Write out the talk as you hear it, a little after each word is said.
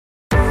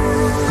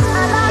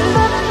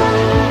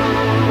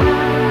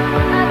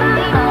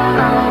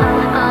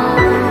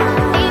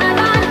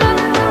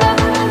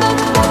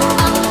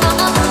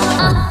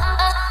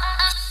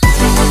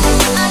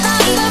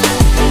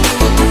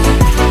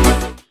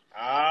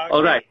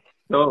All right.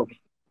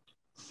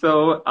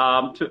 So,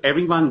 to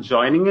everyone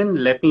joining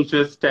in, let me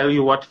just tell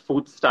you what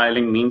food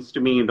styling means to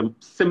me in the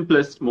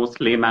simplest, most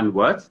layman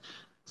words.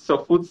 So,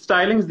 food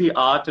styling is the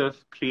art of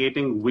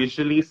creating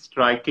visually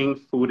striking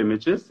food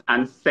images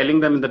and selling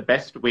them in the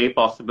best way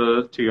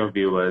possible to your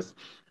viewers.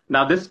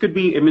 Now, this could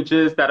be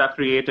images that are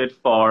created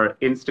for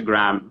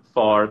Instagram,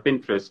 for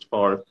Pinterest,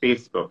 for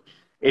Facebook.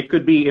 It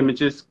could be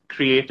images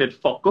created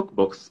for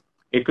cookbooks.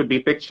 It could be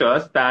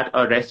pictures that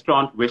a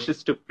restaurant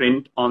wishes to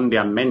print on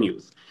their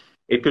menus.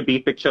 It could be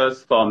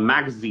pictures for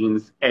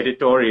magazines,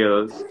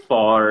 editorials,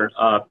 for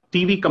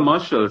TV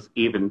commercials,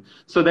 even.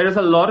 So there is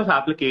a lot of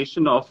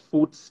application of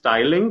food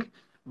styling,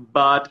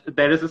 but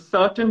there is a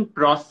certain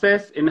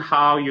process in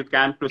how you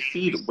can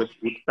proceed with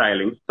food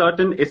styling,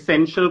 certain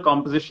essential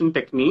composition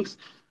techniques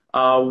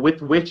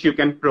with which you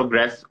can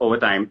progress over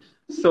time.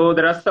 So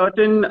there are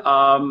certain,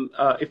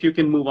 if you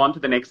can move on to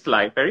the next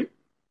slide, Perry.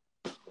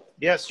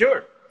 Yes,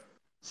 sure.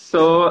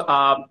 So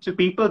to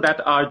people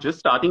that are just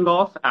starting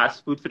off as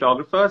food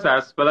photographers,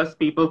 as well as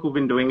people who've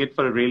been doing it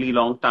for a really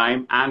long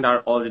time and are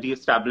already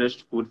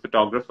established food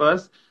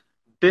photographers,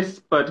 this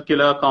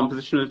particular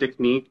compositional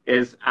technique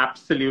is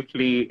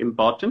absolutely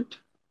important,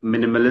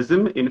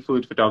 minimalism in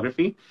food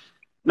photography.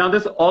 Now,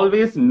 there's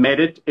always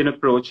merit in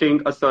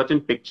approaching a certain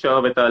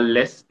picture with a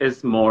less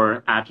is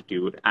more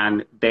attitude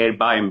and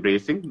thereby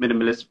embracing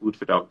minimalist food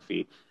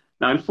photography.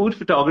 Now, in food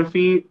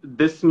photography,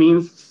 this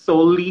means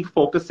solely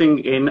focusing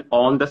in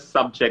on the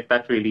subject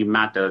that really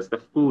matters, the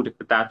food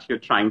that you're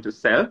trying to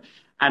sell,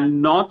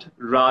 and not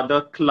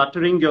rather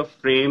cluttering your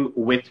frame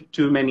with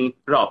too many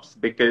props,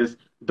 because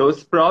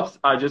those props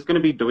are just going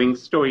to be doing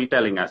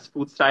storytelling, as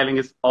food styling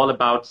is all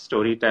about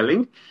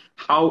storytelling.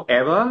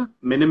 However,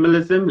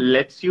 minimalism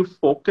lets you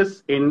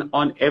focus in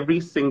on every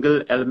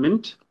single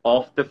element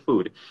of the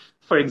food.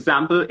 For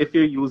example, if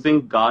you're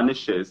using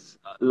garnishes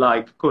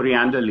like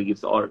coriander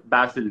leaves or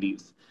basil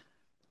leaves,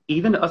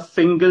 even a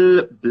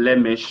single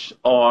blemish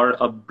or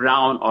a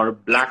brown or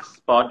black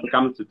spot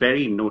becomes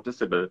very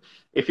noticeable.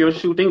 If you're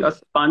shooting a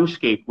sponge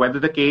cake, whether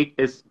the cake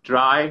is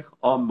dry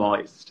or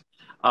moist,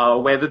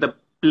 whether the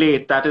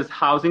plate that is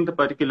housing the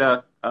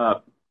particular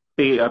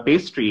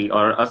pastry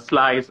or a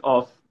slice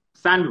of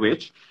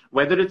sandwich,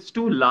 whether it's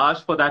too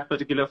large for that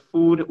particular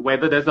food,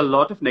 whether there's a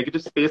lot of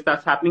negative space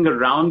that's happening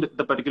around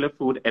the particular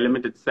food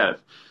element itself.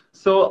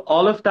 So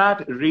all of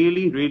that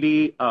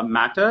really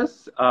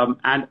matters.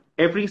 And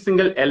every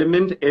single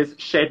element is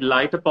shed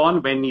light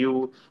upon when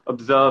you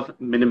observe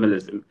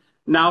minimalism.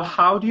 Now,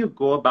 how do you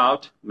go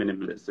about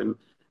minimalism?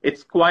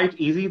 It's quite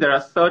easy. There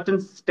are certain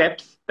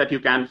steps that you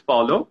can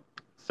follow.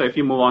 So if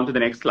you move on to the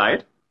next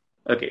slide.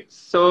 Okay,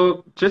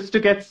 so just to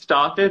get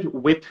started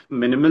with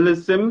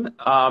minimalism,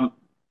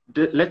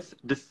 let's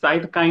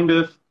decide the kind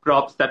of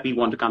props that we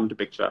want to come to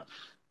picture.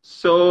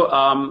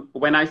 So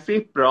when I say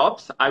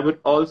props, I would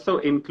also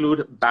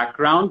include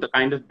background, the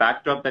kind of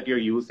backdrop that you're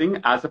using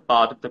as a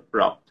part of the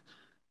prop.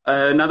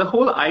 Now, the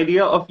whole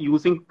idea of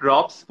using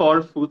props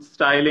for food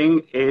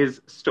styling is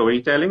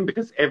storytelling,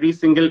 because every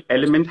single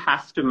element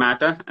has to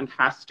matter and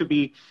has to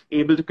be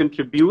able to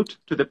contribute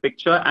to the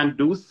picture and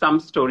do some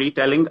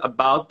storytelling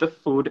about the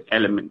food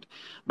element.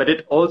 But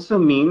it also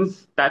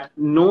means that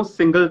no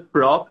single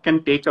prop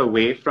can take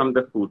away from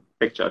the food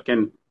picture,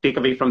 can take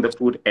away from the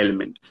food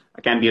element,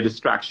 can be a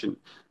distraction.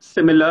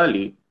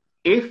 Similarly,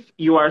 if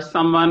you are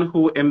someone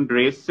who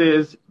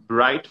embraces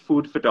bright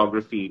food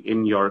photography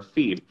in your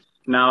feed,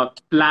 now,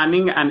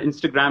 planning an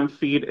Instagram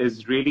feed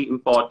is really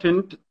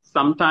important.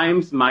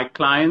 Sometimes my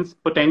clients,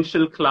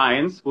 potential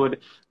clients, would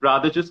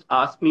rather just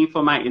ask me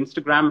for my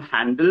Instagram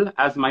handle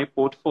as my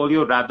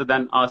portfolio rather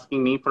than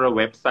asking me for a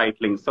website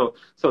link. So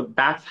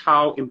that's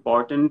how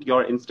important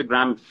your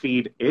Instagram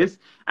feed is.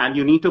 And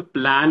you need to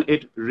plan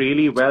it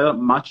really well,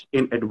 much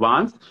in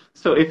advance.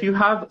 So if you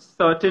have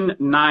certain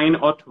 9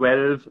 or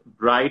 12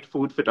 bright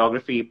food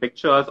photography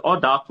pictures or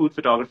dark food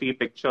photography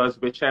pictures,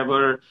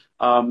 whichever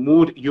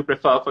mood you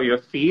prefer for your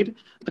feed,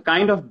 the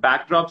kind of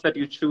backdrops that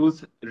you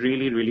choose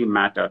really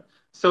matter.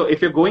 So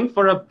if you're going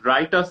for a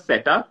brighter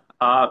setup,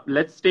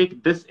 let's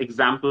take this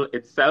example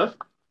itself,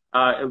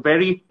 a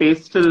very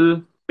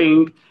pastel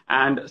pink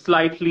and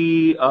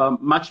slightly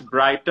much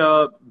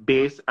brighter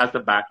base as the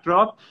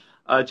backdrop.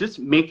 Just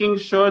making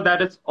sure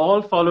that it's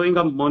all following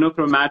a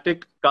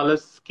monochromatic color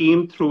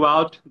scheme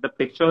throughout the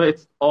picture.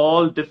 It's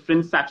all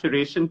different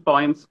saturation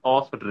points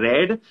of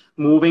red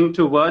moving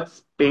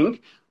towards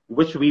pink,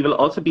 which we will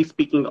also be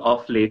speaking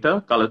of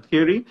later, color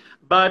theory.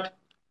 But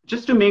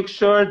just to make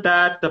sure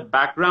that the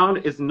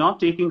background is not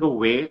taking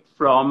away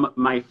from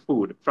my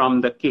food,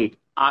 from the cake.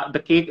 The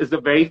cake is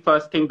the very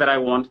first thing that I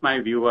want my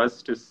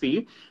viewers to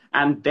see.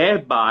 And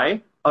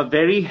thereby, a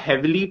very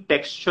heavily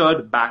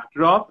textured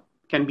backdrop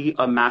can be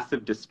a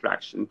massive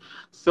distraction.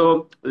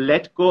 So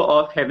let go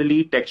of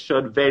heavily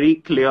textured, very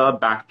clear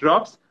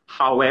backdrops.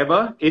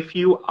 However, if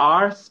you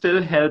are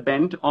still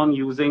hell-bent on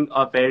using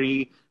a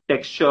very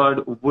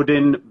textured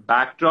wooden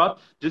backdrop,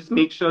 just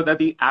make sure that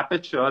the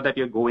aperture that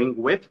you're going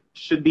with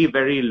should be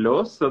very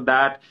low so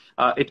that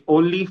it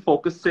only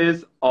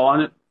focuses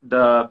on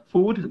the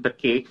food, the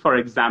cake, for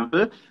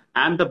example,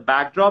 and the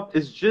backdrop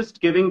is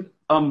just giving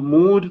a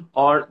mood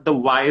or the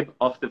vibe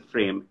of the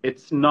frame.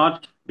 It's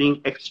not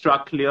being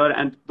extra clear,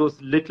 and those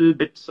little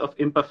bits of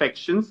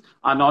imperfections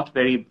are not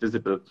very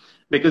visible.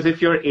 Because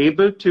if you're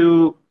able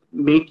to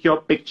make your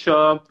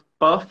picture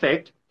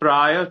perfect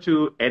prior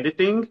to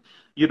editing,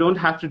 you don't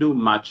have to do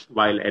much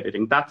while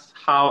editing. That's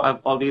how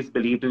I've always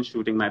believed in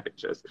shooting my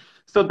pictures.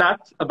 So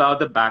that's about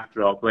the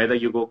backdrop, whether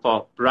you go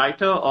for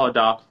brighter or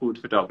dark food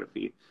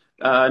photography.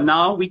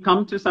 Now we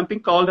come to something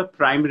called a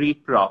primary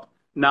prop.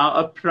 Now,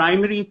 a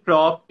primary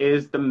prop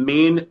is the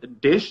main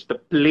dish, the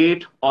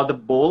plate or the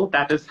bowl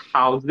that is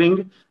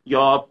housing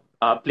your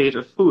plate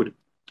of food.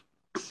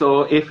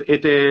 So if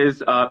it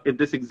is, in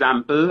this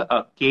example,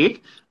 a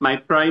cake, my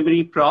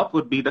primary prop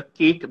would be the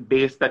cake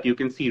base that you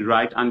can see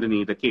right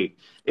underneath the cake.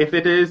 If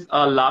it is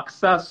a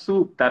laksa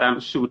soup that I'm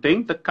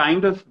shooting, the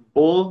kind of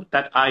bowl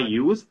that I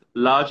use,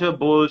 larger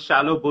bowl,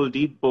 shallow bowl,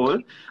 deep bowl,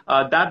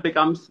 that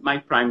becomes my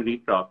primary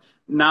prop.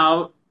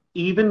 Now,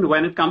 even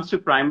when it comes to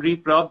primary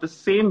prop, the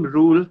same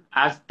rule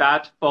as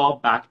that for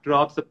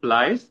backdrops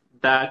applies,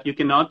 that you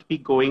cannot be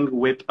going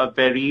with a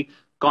very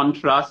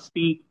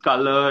contrasty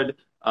colored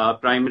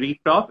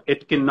primary prop.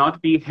 It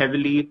cannot be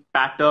heavily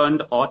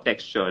patterned or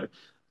textured.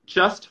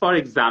 Just for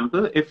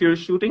example, if you're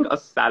shooting a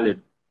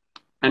salad,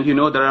 and you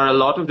know there are a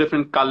lot of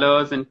different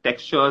colors and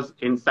textures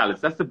in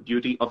salads. That's the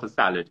beauty of a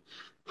salad.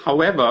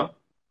 However,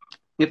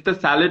 if the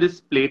salad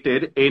is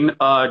plated in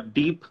a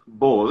deep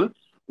bowl,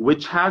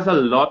 which has a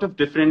lot of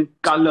different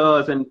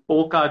colors and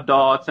polka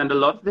dots and a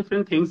lot of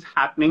different things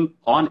happening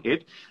on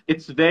it,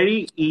 it's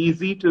very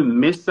easy to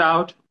miss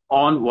out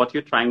on what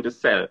you're trying to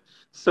sell.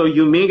 So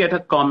you may get a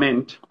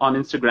comment on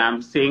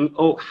Instagram saying,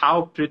 oh,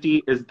 how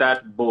pretty is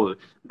that bowl?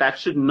 That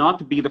should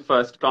not be the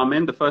first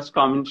comment. The first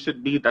comment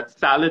should be that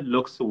salad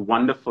looks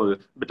wonderful,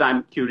 but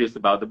I'm curious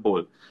about the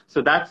bowl.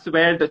 So that's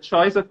where the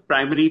choice of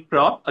primary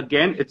prop,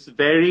 again, it's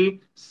very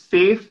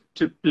safe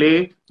to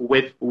play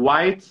with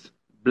whites,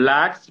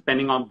 blacks,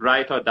 depending on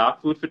bright or dark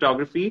food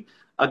photography.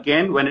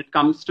 Again, when it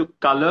comes to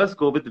colors,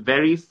 go with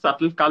very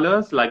subtle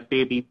colors like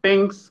baby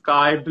pink,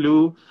 sky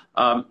blue,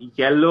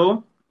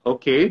 yellow,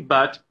 okay,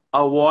 but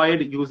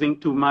avoid using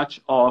too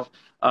much of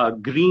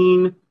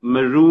green,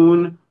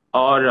 maroon,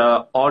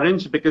 or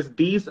orange, because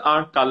these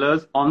are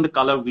colors on the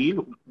color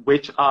wheel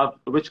which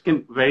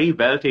can very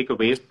well take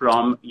away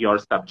from your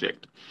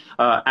subject.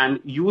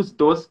 And use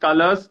those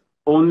colors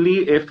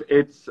only if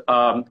it's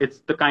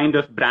the kind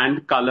of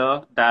brand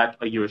color that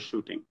you're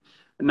shooting.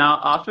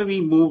 Now, after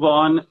we move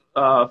on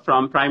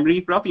from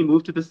primary prop, we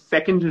move to the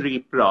secondary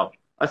prop.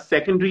 A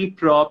secondary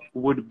prop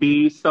would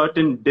be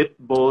certain dip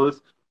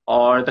bowls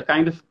or the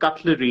kind of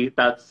cutlery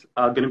that's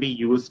going to be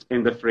used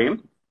in the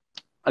frame.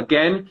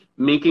 Again,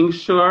 making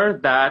sure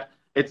that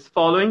it's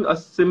following a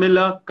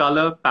similar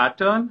color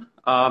pattern.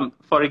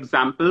 For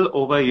example,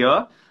 over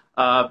here,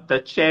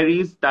 the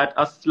cherries that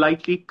are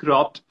slightly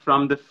cropped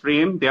from the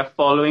frame, they're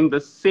following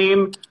the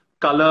same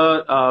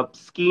color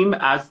scheme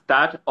as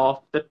that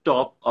of the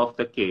top of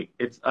the cake.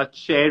 It's a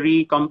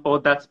cherry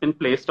compote that's been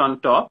placed on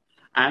top,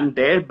 and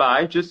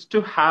thereby just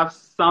to have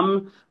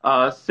some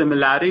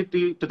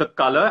similarity to the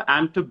color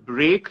and to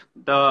break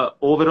the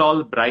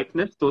overall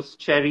brightness, those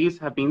cherries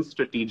have been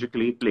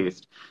strategically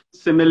placed.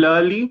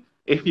 Similarly,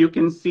 if you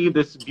can see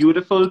this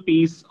beautiful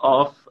piece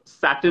of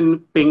satin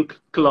pink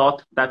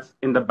cloth that's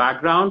in the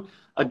background,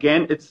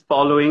 again, it's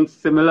following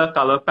similar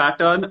color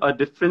pattern, a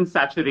different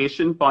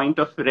saturation point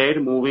of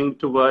red moving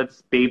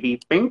towards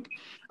baby pink,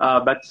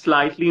 but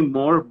slightly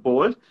more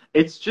bold.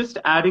 It's just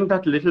adding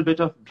that little bit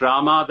of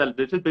drama, that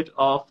little bit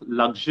of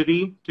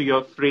luxury to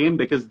your frame,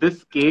 because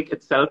this cake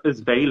itself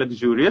is very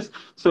luxurious.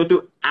 So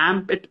to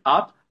amp it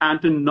up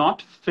and to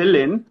not fill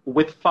in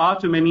with far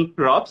too many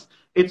props,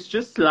 it's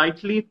just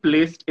slightly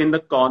placed in the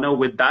corner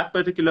with that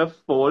particular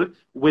fold,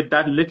 with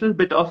that little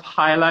bit of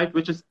highlight,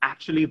 which is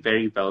actually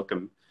very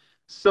welcome.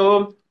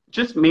 So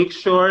just make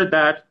sure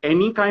that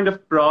any kind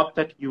of prop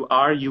that you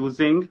are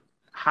using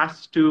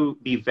has to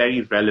be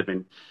very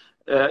relevant.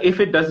 If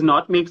it does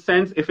not make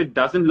sense, if it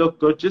doesn't look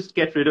good, just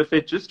get rid of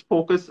it. Just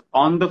focus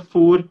on the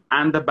food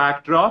and the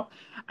backdrop.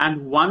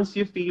 And once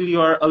you feel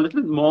you're a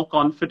little more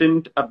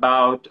confident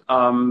about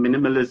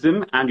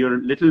minimalism and you're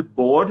a little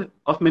bored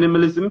of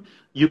minimalism,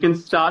 you can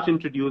start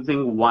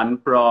introducing one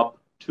prop,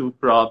 two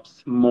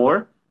props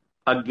more.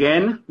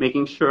 Again,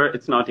 making sure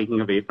it's not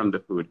taking away from the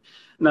food.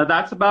 Now,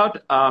 that's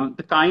about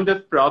the kind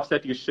of props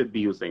that you should be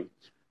using.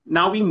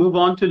 Now we move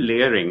on to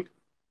layering,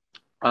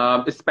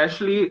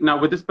 especially now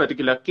with this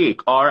particular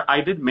cake, or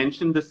I did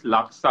mention this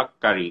laksa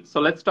curry. So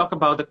let's talk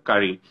about the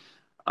curry.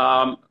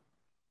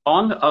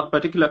 On a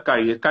particular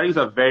curry, curries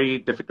are very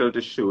difficult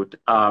to shoot,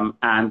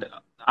 and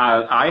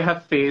I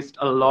have faced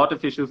a lot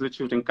of issues with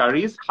shooting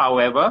curries.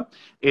 However,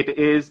 it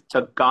is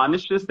the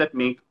garnishes that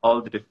make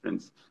all the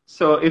difference.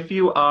 So if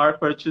you are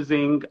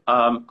purchasing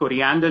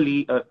coriander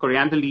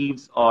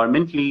leaves or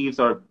mint leaves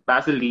or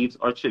basil leaves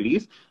or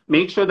chilies,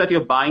 make sure that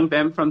you're buying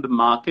them from the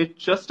market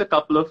just a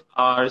couple of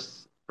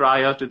hours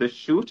prior to the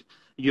shoot.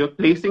 you're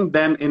placing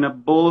them in a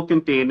bowl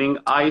containing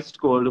iced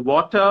cold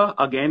water,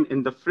 again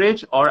in the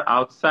fridge or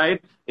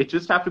outside. It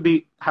just has to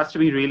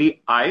be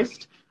really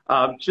iced,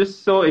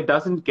 just so it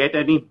doesn't get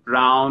any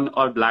brown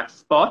or black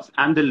spots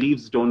and the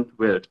leaves don't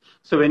wilt.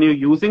 So when you're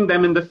using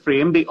them in the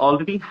frame, they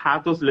already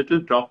have those little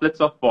droplets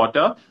of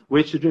water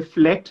which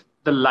reflect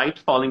the light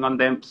falling on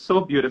them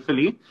so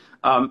beautifully,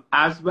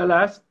 as well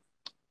as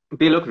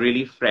they look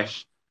really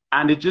fresh.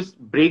 And it just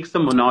breaks the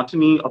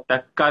monotony of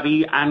that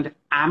curry and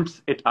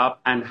amps it up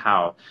and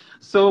how.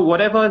 So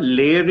whatever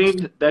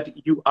layering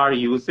that you are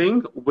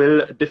using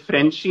will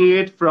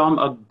differentiate from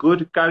a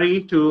good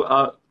curry to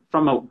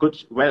from a good,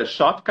 well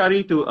shot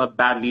curry to a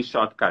badly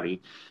shot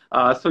curry.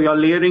 So your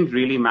layering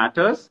really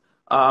matters.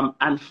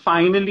 And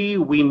finally,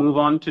 we move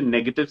on to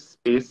negative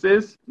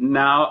spaces.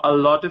 Now, a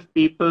lot of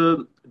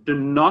people do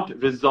not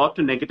resort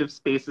to negative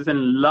spaces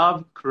and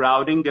love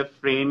crowding their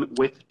frame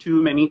with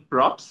too many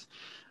props.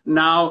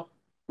 Now,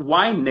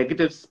 why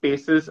negative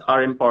spaces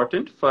are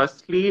important?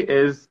 Firstly,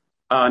 is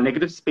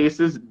negative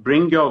spaces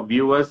bring your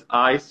viewers'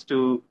 eyes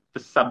to the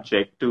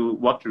subject, to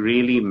what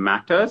really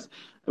matters,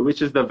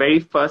 which is the very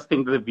first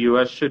thing that the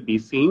viewer should be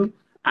seeing.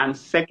 And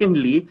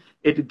secondly,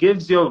 it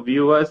gives your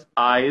viewers'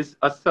 eyes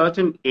a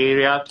certain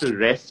area to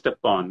rest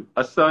upon,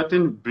 a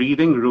certain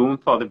breathing room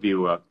for the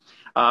viewer.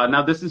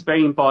 Now, this is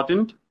very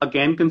important,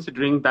 again,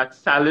 considering that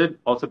salad,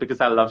 also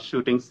because I love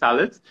shooting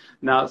salads.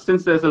 Now,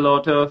 since there's a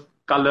lot of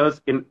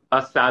colors in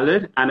a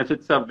salad, and if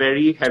it's a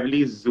very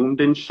heavily zoomed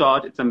in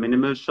shot, it's a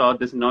minimal shot,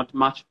 there's not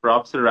much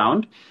props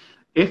around.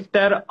 If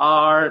there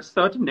are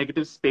certain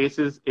negative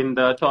spaces in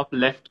the top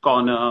left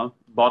corner,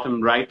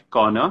 bottom right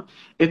corner,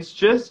 it's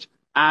just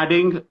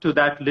adding to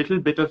that little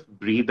bit of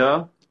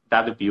breather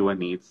that the viewer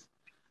needs.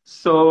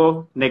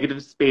 So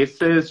negative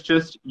spaces,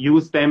 just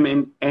use them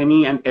in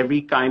any and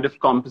every kind of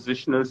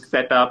compositional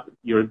setup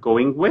you're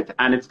going with,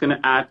 and it's going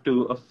to add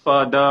to a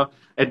further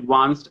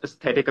advanced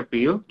aesthetic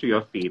appeal to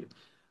your feed.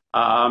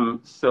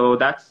 So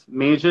that's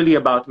majorly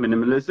about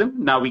minimalism.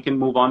 Now we can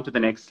move on to the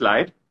next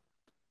slide.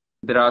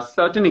 There are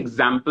certain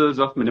examples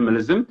of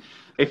minimalism.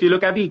 If you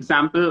look at the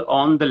example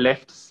on the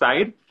left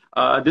side,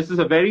 this is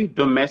a very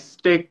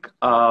domestic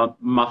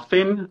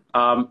muffin,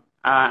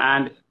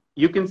 and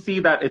you can see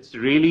that it's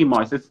really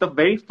moist. It's the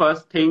very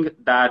first thing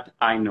that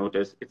I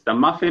noticed. It's the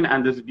muffin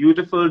and this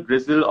beautiful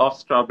drizzle of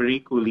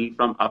strawberry coulis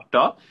from up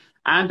top,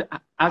 and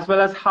as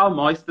well as how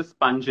moist the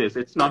sponge is.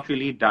 It's not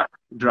really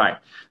dry.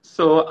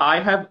 So I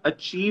have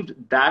achieved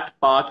that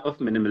part of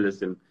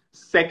minimalism.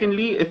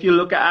 Secondly, if you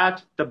look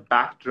at the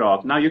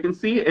backdrop, now you can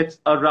see it's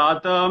a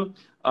rather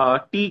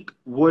teak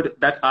wood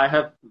that I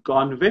have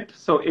gone with.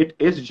 So it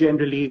is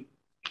generally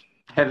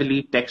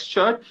heavily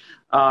textured.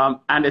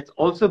 And it's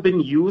also been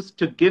used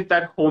to give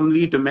that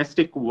homely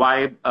domestic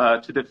vibe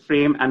to the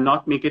frame and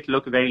not make it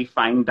look very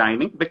fine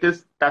dining,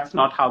 because that's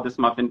not how this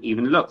muffin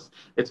even looks.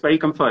 It's very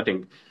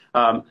comforting.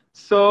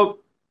 So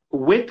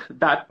with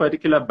that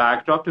particular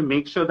backdrop, to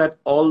make sure that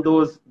all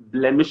those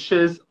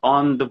blemishes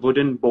on the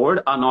wooden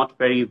board are not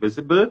very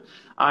visible,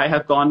 I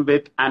have gone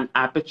with an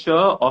aperture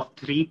of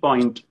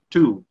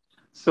 3.2.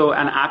 So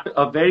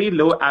a very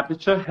low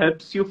aperture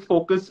helps you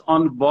focus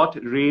on what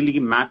really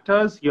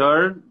matters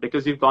here.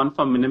 Because you've gone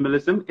for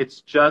minimalism,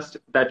 it's just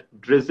that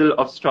drizzle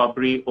of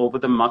strawberry over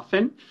the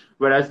muffin,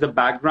 whereas the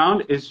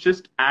background is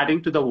just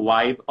adding to the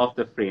vibe of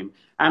the frame.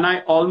 And I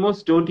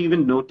almost don't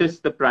even notice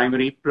the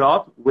primary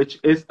prop, which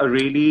is a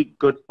really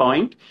good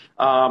point.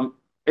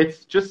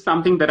 It's just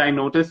something that I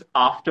notice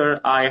after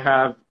I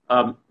have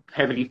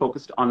heavily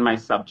focused on my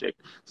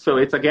subject. So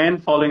it's again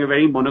following a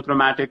very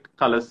monochromatic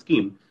color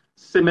scheme.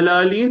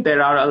 Similarly,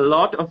 there are a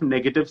lot of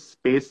negative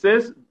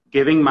spaces,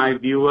 giving my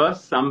viewer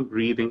some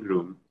breathing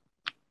room.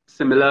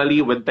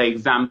 Similarly, with the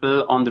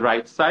example on the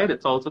right side,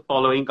 it's also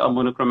following a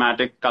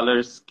monochromatic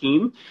color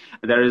scheme.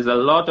 There is a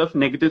lot of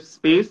negative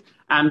space,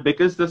 and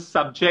because the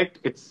subject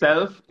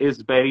itself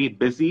is very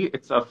busy,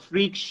 it's a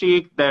freak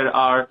shake. There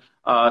are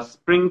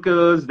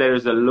sprinkles, there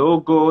is a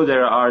logo,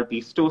 there are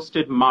these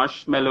toasted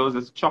marshmallows,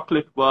 there's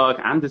chocolate work,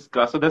 and this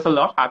glass. So there's a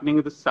lot happening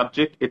with the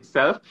subject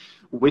itself,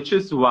 which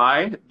is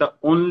why the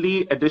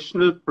only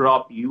additional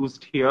prop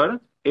used here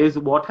is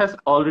what has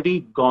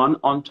already gone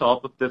on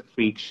top of the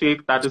freak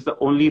shake. That is the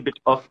only bit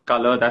of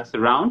color that's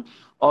around.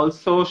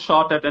 Also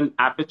shot at an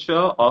aperture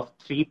of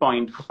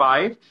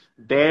 3.5,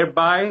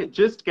 thereby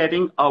just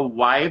getting a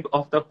vibe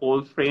of the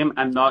whole frame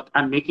and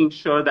making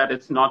sure that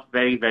it's not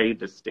very, very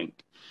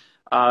distinct.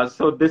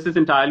 So this is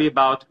entirely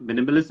about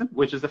minimalism,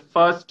 which is the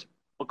first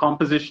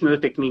compositional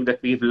technique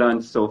that we've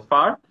learned so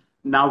far.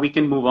 Now we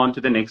can move on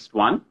to the next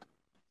one.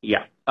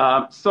 Yeah.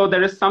 So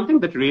there is something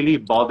that really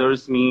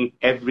bothers me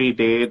every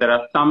day. There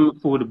are some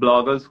food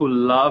bloggers who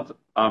love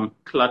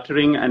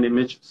cluttering an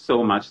image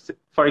so much.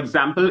 For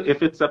example,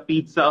 if it's a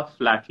pizza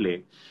flat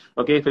lay,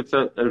 okay, if it's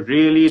a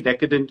really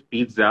decadent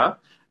pizza,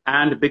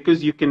 and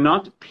because you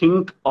cannot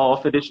think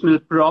of additional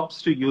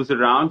props to use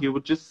around, you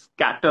would just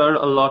scatter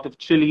a lot of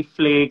chili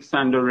flakes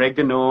and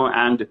oregano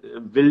and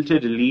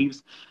wilted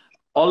leaves.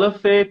 All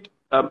of it,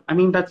 I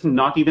mean, that's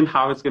not even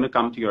how it's going to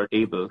come to your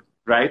table.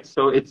 right?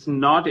 So it's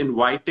not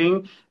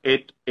inviting,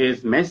 it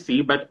is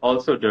messy, but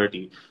also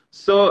dirty.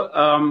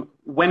 So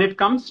when it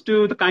comes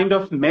to the kind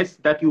of mess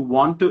that you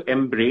want to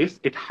embrace,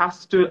 it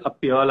has to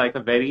appear like a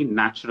very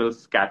natural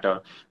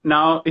scatter.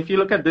 Now, if you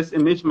look at this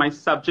image, my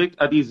subject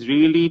are these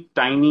really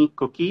tiny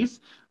cookies,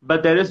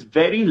 but there is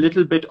very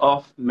little bit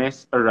of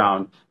mess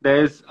around.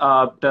 There's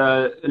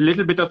the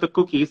little bit of the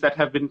cookies that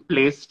have been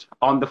placed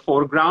on the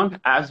foreground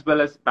as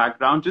well as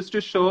background, just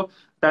to show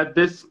that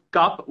this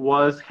cup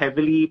was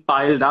heavily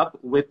piled up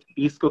with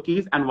these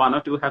cookies and one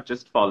or two have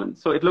just fallen.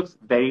 So it looks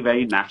very,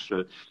 very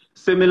natural.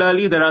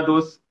 Similarly, there are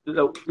those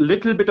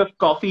little bit of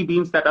coffee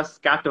beans that are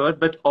scattered,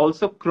 but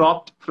also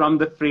cropped from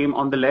the frame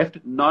on the left,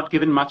 not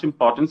given much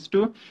importance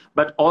to,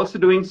 but also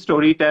doing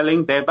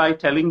storytelling, thereby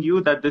telling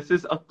you that this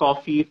is a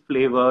coffee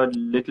flavored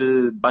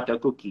little butter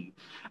cookie.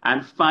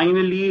 And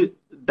finally,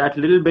 that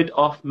little bit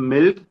of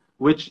milk,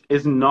 which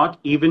is not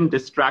even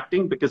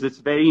distracting because it's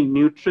very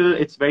neutral,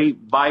 it's very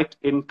white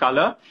in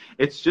color.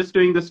 It's just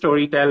doing the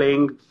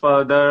storytelling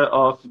further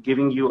of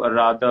giving you a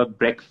rather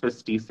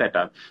breakfasty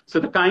setup. So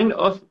the kind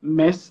of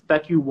mess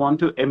that you want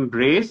to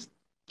embrace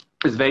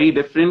is very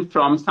different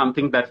from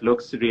something that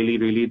looks really,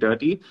 really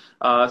dirty.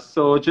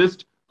 So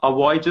just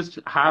avoid, just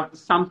have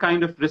some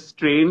kind of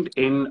restraint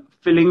in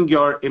filling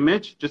your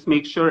image. Just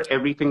make sure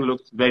everything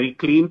looks very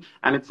clean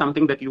and it's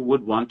something that you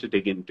would want to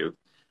dig into.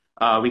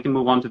 We can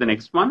move on to the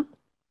next one.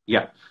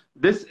 Yeah,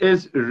 this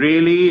is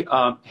really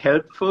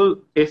helpful,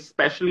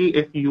 especially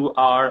if you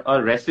are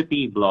a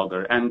recipe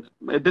blogger. And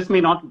this may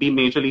not be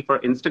majorly for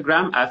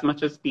Instagram as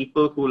much as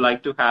people who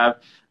like to have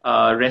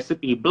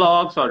recipe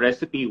blogs or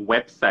recipe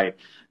website.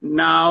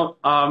 Now,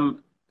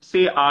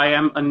 say I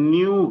am a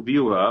new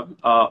viewer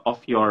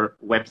of your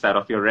website,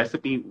 of your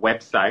recipe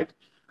website.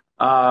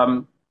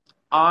 Um,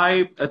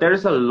 there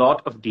is a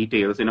lot of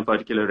details in a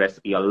particular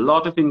recipe, a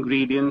lot of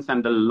ingredients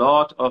and a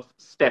lot of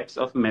steps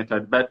of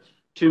method. But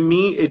to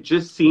me, it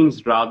just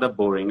seems rather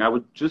boring. I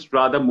would just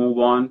rather move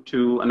on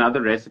to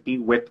another recipe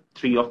with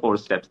 3 or 4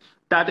 steps.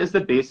 That is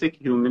the basic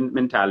human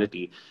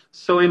mentality.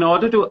 So in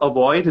order to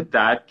avoid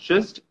that,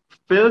 just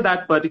fill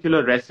that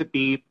particular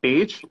recipe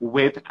page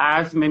with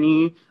as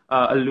many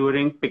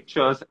alluring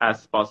pictures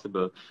as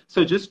possible.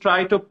 So just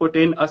try to put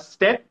in a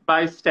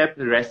step-by-step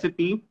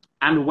recipe.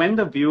 And when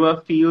the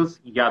viewer feels,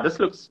 yeah, this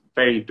looks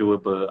very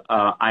doable,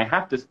 I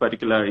have this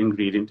particular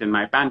ingredient in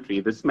my pantry,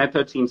 this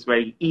method seems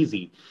very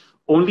easy.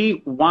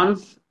 Only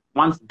once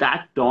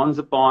that dawns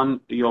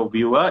upon your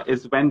viewer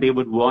is when they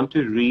would want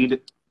to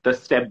read the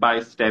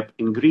step-by-step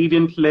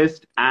ingredient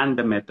list and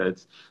the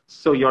methods.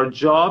 So your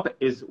job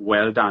is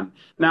well done.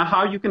 Now,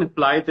 how you can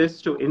apply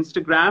this to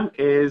Instagram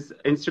is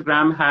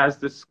Instagram has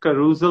this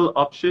carousel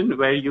option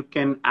where you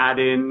can add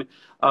in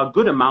a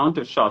good amount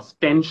of shots,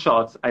 10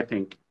 shots, I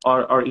think,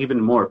 or even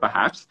more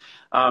perhaps.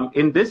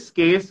 In this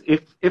case,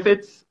 if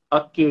it's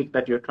a cake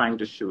that you're trying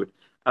to shoot,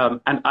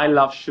 and I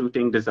love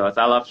shooting desserts,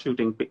 I love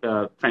shooting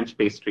French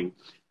pastry.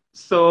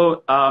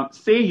 So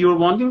say you're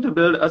wanting to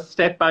build a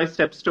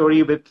step-by-step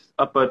story with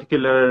a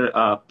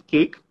particular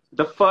cake.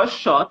 The first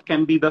shot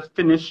can be the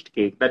finished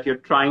cake that you're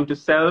trying to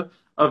sell,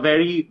 a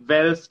very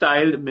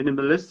well-styled,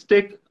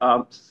 minimalistic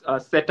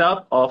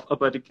setup of a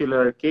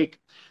particular cake.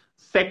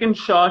 Second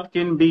shot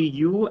can be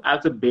you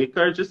as a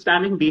baker just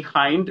standing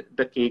behind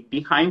the cake,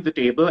 behind the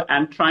table,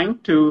 and trying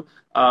to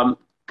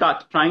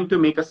trying to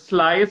make a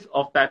slice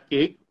of that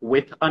cake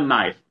with a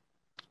knife.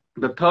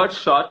 The third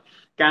shot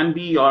can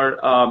be your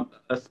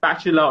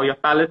spatula or your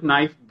palette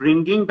knife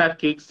bringing that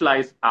cake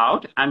slice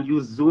out and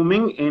you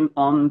zooming in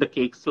on the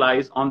cake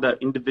slice on the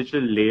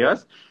individual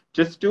layers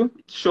just to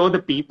show the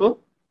people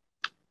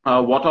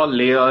what are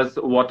layers,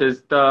 what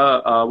is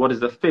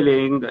the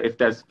filling, if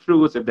there's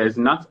fruits, if there's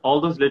nuts,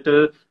 all those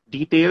little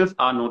details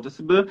are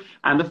noticeable.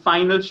 And the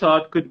final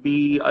shot could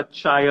be a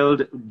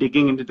child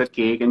digging into the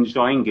cake,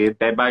 enjoying it,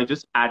 thereby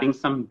just adding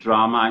some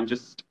drama and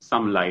just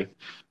some life.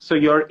 So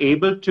you're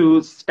able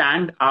to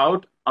stand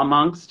out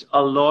amongst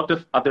a lot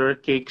of other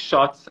cake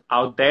shots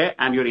out there,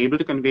 and you're able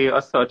to convey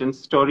a certain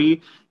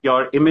story.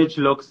 Your image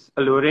looks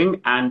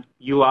alluring, and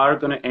you are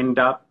going to end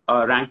up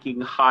ranking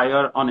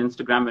higher on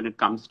Instagram when it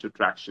comes to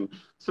traction.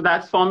 So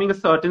that's forming a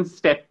certain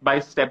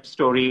step-by-step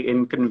story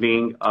in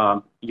conveying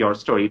your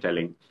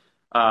storytelling.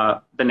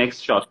 The next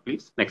shot,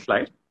 please. Next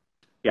slide.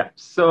 Yeah.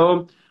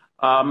 So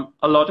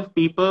a lot of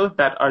people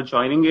that are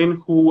joining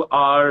in who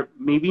are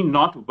maybe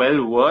not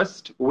well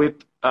versed with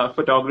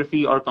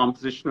photography or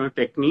compositional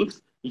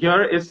techniques,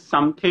 here is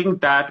something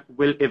that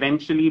will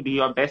eventually be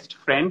your best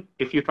friend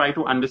if you try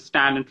to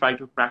understand and try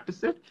to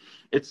practice it.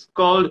 It's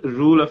called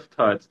rule of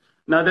thirds.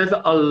 Now, there's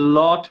a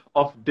lot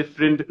of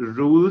different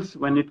rules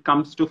when it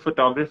comes to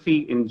photography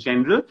in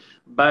general,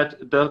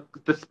 but the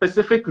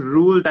specific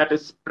rule that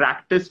is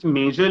practiced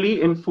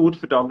majorly in food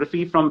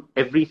photography from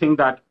everything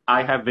that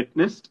I have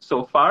witnessed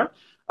so far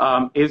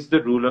is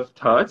the rule of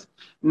thirds.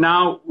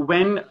 Now,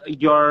 when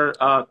your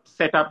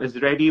setup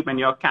is ready, when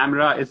your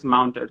camera is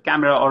mounted,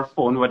 camera or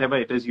phone, whatever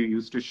it is you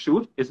use to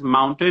shoot, is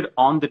mounted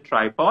on the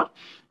tripod,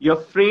 your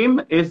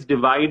frame is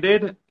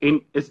divided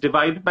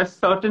by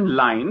certain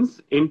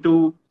lines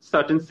into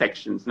certain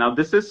sections. Now,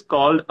 this is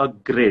called a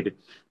grid.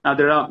 Now,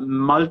 there are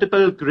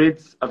multiple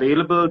grids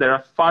available. There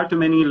are far too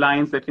many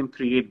lines that can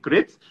create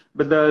grids,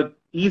 but the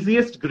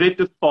easiest grid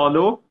to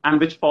follow and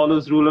which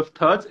follows rule of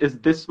thirds is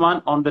this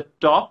one on the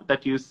top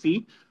that you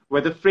see,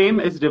 where the frame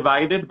is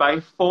divided by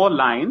 4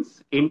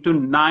 lines into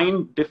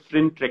 9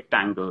 different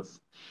rectangles.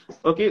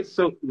 Okay,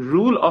 so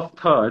rule of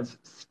thirds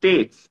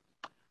states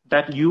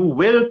that you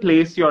will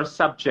place your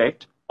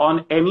subject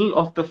on any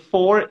of the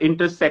 4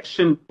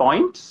 intersection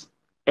points,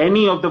 or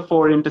any of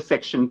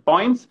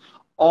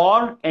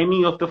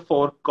the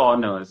 4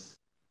 corners,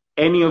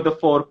 any of the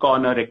 4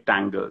 corner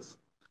rectangles.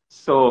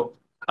 So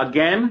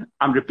again,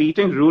 I'm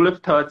repeating, rule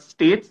of thirds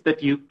states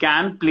that you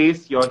can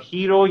place your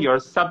hero, your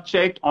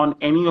subject, on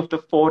any of the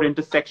 4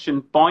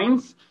 intersection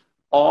points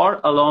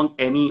or along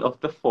any of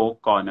the 4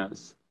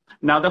 corners.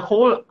 Now, the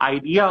whole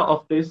idea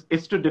of this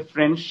is to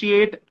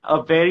differentiate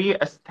a very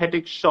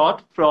aesthetic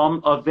shot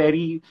from a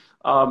very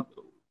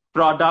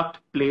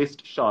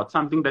product-placed shot,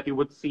 something that you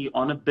would see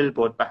on a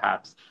billboard,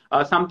 perhaps,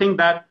 something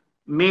that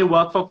may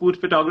work for food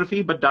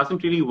photography, but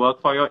doesn't really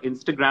work for your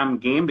Instagram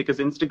game, because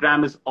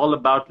Instagram is all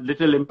about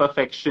little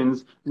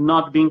imperfections,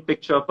 not being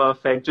picture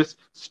perfect, just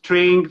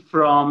straying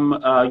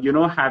from,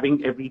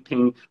 having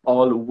everything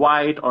all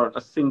white or a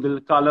single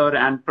color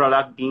and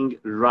product being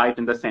right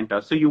in the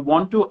center. So you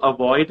want to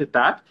avoid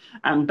that.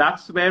 And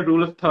that's where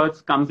rule of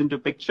thirds comes into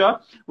picture,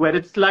 where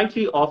it's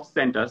slightly off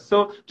center.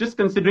 So just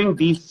considering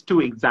these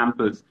 2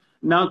 examples.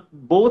 Now,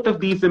 both of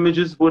these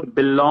images would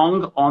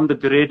belong on the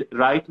grid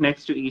right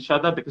next to each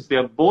other because they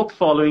are both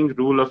following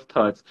rule of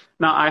thirds.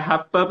 Now, I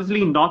have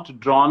purposely not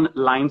drawn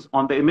lines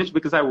on the image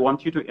because I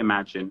want you to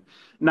imagine.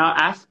 Now,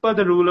 as per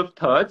the rule of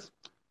thirds,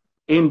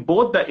 in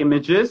both the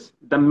images,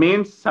 the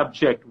main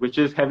subject, which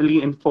is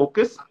heavily in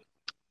focus,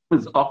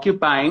 is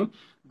occupying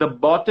the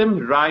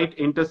bottom right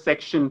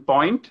intersection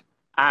point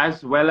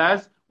as well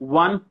as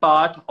one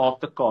part of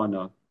the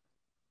corner.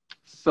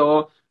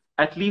 So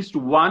at least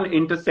one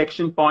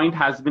intersection point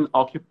has been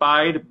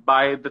occupied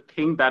by the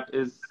thing that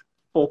is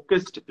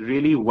focused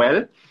really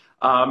well.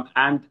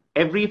 And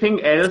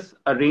everything else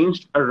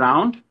arranged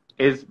around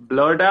is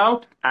blurred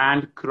out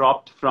and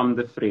cropped from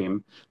the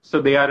frame.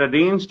 So they are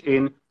arranged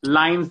in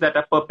lines that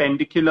are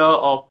perpendicular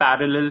or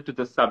parallel to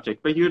the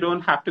subject. But you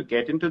don't have to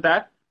get into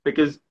that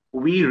because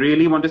we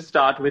really want to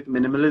start with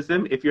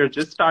minimalism. If you're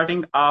just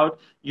starting out,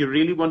 you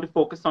really want to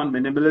focus on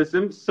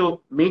minimalism. So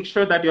make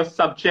sure that your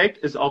subject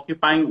is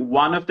occupying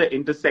one of the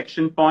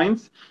intersection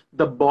points.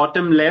 The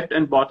bottom left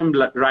and bottom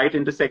right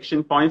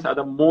intersection points are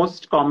the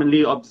most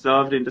commonly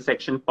observed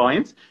intersection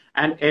points,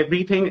 and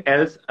everything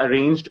else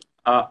arranged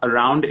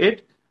around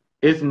it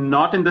is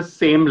not in the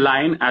same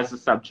line as the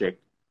subject.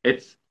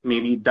 It's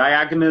maybe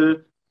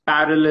diagonal,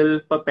 parallel,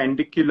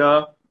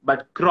 perpendicular,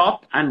 but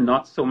cropped and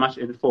not so much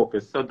in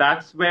focus. So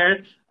that's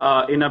where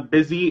in a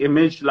busy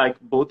image like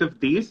both of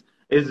these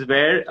is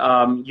where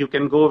you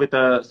can go with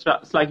a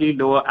slightly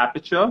lower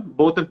aperture.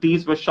 Both of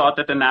these were shot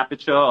at an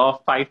aperture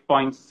of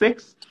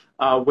 5.6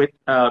 with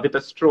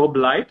a strobe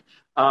light.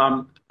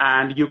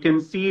 And you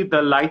can see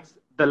the lights.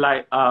 The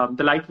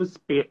light was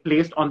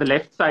placed on the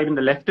left side in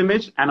the left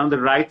image and on the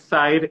right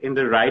side in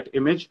the right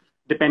image,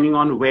 depending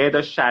on where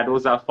the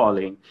shadows are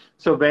falling.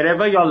 So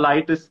wherever your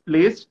light is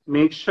placed,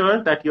 make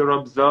sure that you're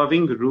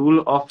observing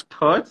rule of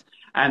thirds,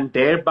 and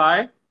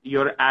thereby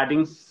you're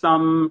adding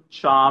some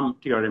charm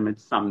to your image,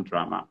 some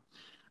drama.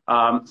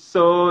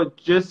 So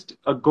just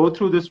go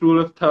through this rule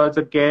of thirds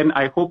again.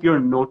 I hope you're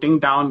noting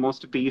down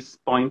most of these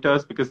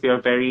pointers because they are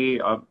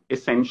very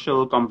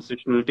essential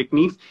compositional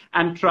techniques,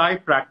 and try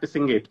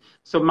practicing it.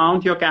 So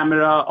mount your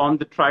camera on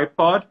the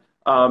tripod,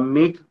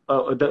 make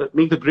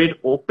the grid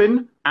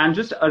open, and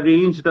just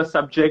arrange the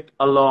subject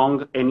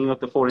along any of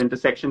the 4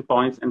 intersection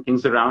points and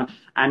things around,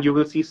 and you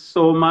will see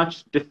so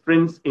much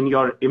difference in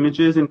your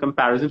images in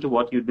comparison to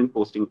what you'd been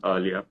posting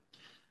earlier.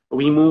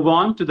 We move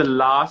on to the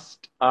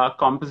last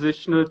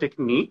compositional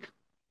technique.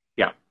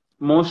 Yeah,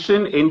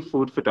 motion in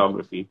food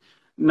photography.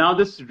 Now,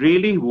 this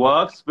really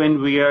works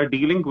when we are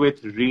dealing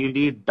with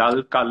really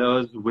dull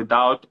colors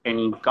without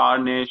any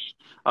garnish.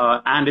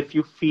 And if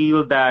you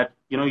feel that,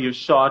 you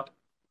shot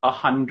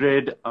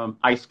 100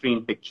 ice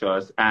cream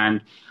pictures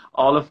and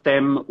all of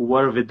them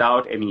were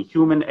without any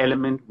human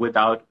element,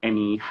 without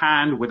any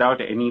hand, without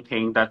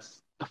anything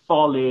that's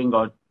falling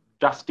or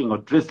dusting or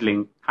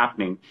drizzling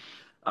happening.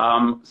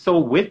 So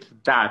with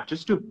that,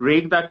 just to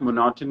break that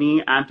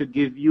monotony and to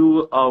give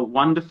you a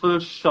wonderful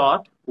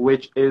shot,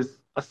 which is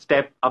a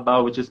step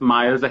above, which is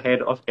miles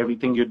ahead of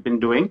everything you've been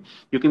doing,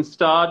 you can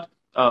start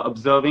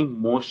observing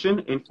motion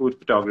in food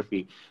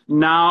photography.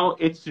 Now,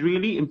 it's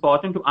really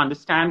important to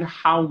understand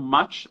how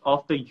much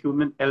of the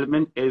human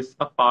element is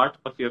a part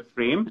of your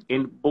frame.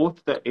 In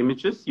both the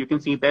images, you can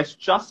see there's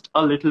just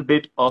a little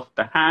bit of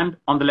the hand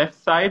on the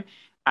left side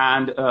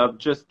and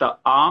just the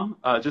arm,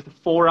 just the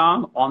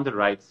forearm on the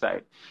right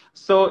side.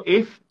 So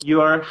if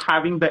you're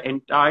having the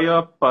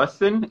entire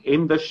person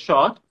in the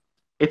shot,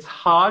 it's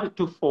hard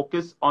to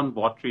focus on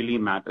what really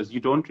matters. You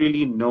don't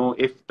really know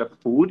if the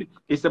food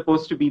is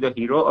supposed to be the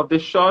hero of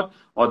this shot,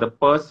 or the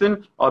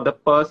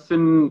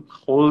person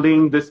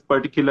holding this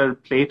particular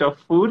plate of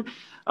food.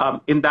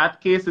 In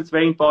that case, it's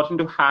very important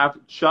to have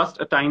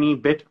just a tiny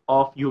bit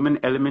of human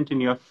element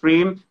in your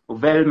frame,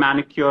 well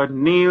manicured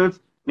nails,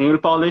 nail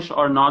polish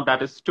or not,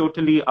 that is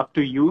totally up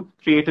to you.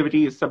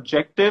 Creativity is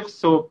subjective,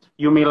 so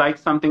you may like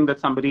something that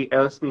somebody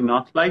else may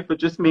not like, but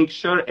just make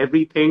sure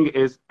everything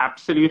is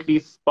absolutely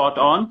spot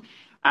on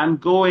and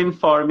go in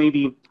for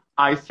maybe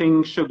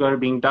icing sugar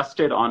being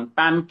dusted on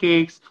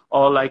pancakes,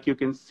 or like you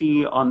can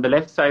see on the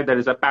left side, there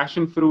is a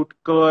passion fruit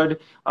curd.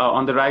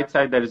 On the right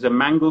side, there is a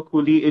mango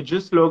coulis. It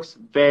just looks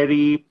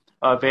very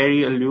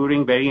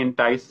alluring, very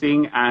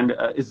enticing, and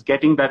is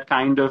getting that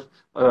kind of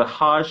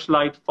harsh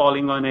light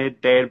falling on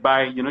it.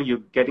 Thereby, you're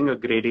getting a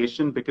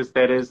gradation because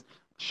there is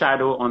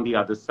shadow on the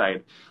other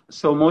side.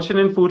 So motion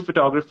in food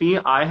photography,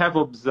 I have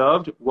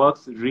observed,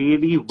 works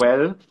really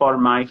well for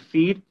my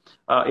feed.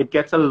 It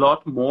gets a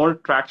lot more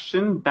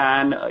traction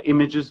than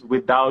images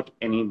without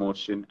any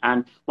motion.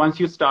 And once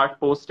you start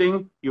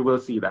posting, you will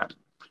see that.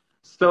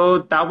 So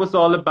that was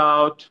all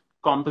about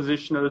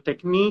compositional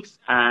techniques,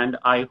 and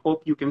I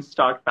hope you can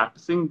start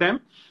practicing them.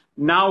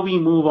 Now we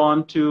move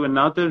on to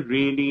another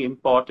really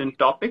important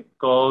topic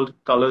called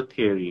color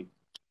theory.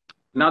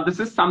 Now, this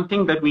is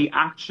something that we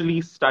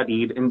actually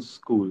studied in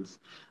schools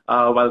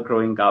while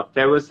growing up.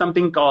 There was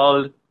something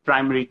called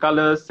primary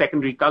colors,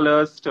 secondary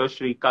colors,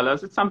 tertiary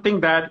colors. It's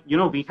something that,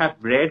 we have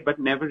read but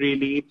never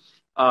really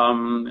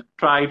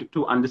tried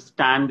to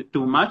understand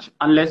too much,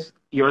 unless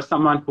you're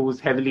someone who's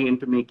heavily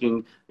into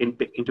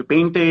into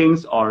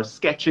paintings or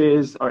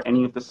sketches or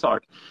any of the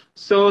sort.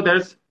 So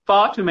there's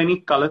far too many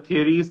color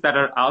theories that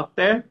are out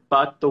there,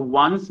 but the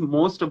ones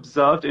most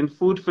observed in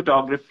food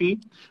photography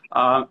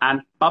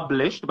and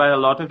published by a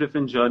lot of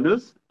different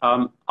journals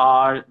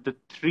are the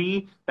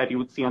three that you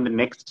would see on the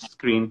next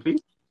screen,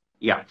 please.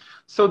 Yeah.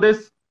 So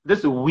this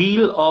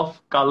wheel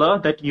of color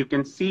that you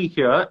can see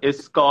here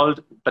is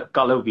called the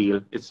color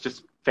wheel. It's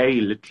just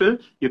very literal.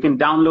 You can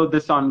download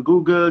this on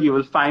Google. You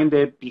will find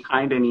it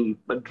behind any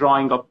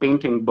drawing or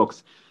painting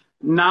books.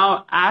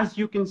 Now, as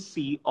you can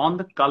see on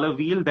the color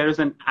wheel, there is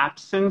an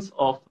absence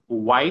of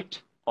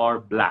white or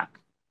black.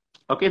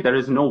 Okay, there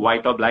is no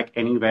white or black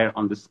anywhere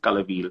on this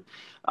color wheel.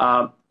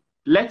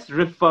 Let's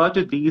refer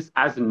to these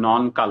as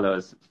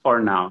non-colors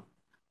for now.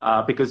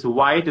 Because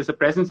white is the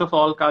presence of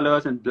all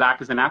colors and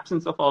black is an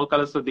absence of all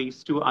colors. So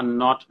these two are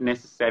not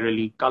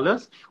necessarily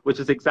colors, which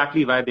is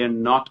exactly why they're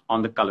not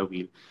on the color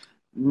wheel.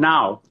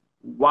 Now,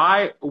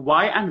 why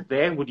and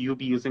where would you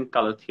be using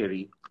color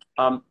theory?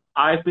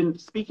 I've been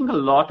speaking a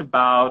lot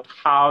about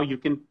how you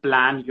can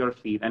plan your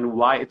feed and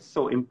why it's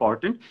so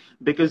important.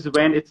 Because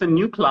when it's a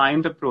new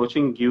client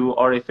approaching you,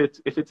 or if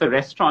it's a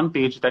restaurant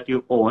page that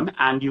you own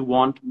and you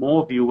want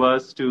more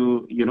viewers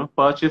to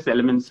purchase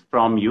elements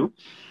from you,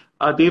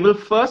 they will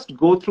first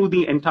go through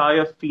the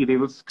entire feed. They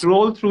will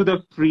scroll through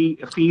the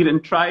feed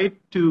and try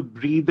to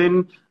breathe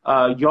in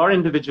your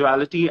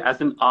individuality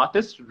as an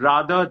artist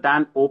rather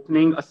than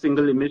opening a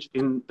single image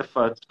in the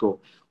first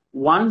go.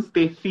 Once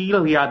they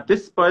feel, yeah,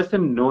 this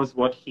person knows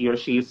what he or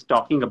she is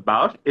talking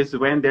about, is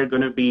when they're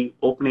going to be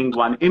opening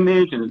one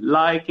image and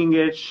liking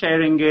it,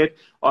 sharing it,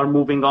 or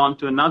moving on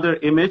to another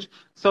image.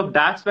 So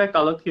that's where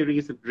color theory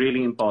is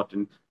really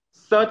important.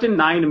 Certain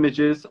 9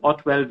 images or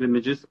 12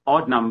 images,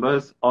 odd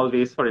numbers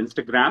always for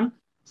Instagram.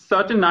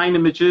 Certain 9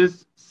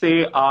 images,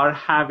 say, are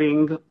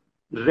having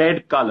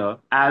red color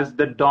as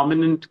the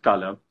dominant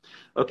color.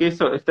 Okay,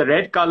 so if the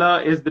red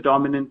color is the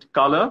dominant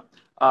color,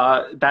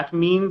 that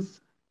means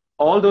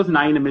all those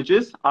 9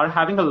 images are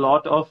having a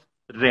lot of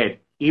red.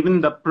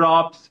 Even the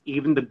props,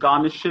 even the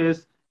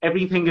garnishes,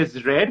 everything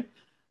is red.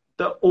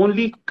 The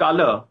only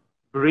color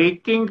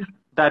breaking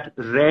that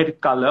red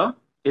color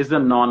is a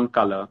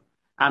non-color.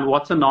 And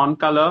what's a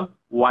non-color?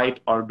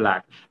 White or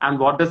black. And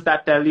what does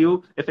that tell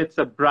you? If it's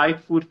a bright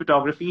food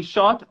photography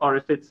shot or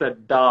if it's a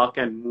dark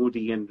and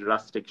moody and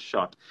rustic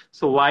shot.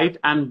 So white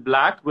and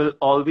black will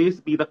always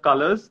be the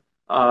colors,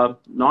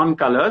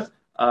 non-colors,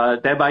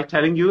 thereby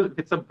telling you if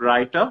it's a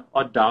brighter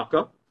or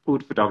darker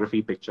food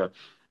photography picture.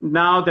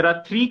 Now, there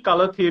are 3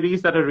 color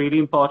theories that are really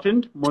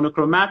important: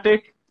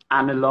 monochromatic,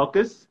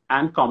 analogous,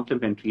 and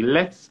complementary.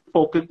 Let's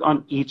focus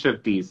on each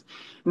of these.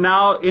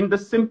 Now, in the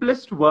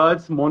simplest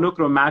words,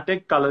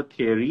 monochromatic color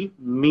theory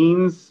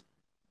means,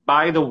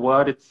 by the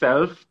word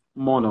itself,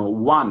 mono,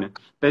 one.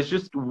 There's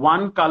just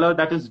one color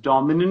that is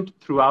dominant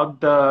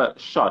throughout the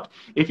shot.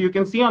 If you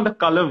can see on the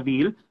color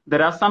wheel,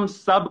 there are some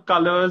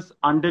sub-colors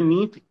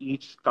underneath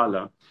each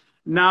color.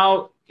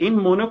 Now, in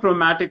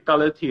monochromatic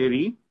color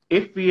theory,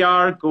 if we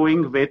are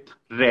going with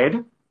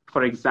red,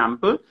 for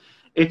example,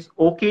 it's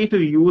okay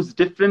to use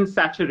different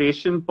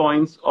saturation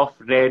points of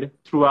red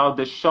throughout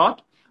the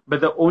shot,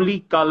 but the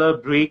only color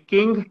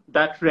breaking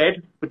that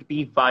red would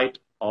be white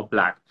or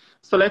black.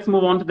 So let's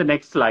move on to the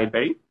next slide,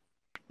 Barry.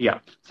 Yeah.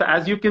 So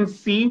as you can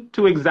see,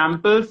 two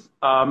examples.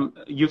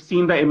 You've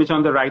seen the image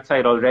on the right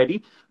side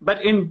already,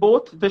 but in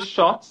both the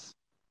shots,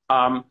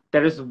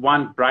 there is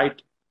one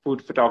bright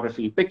food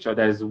photography picture.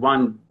 There is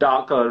one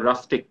darker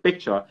rustic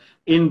picture.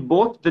 In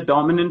both, the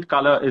dominant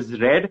color is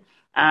red,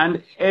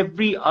 and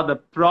every other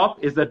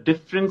prop is a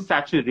different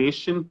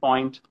saturation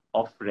point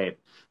of red.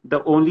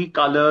 The only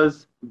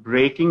colors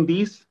breaking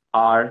these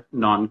are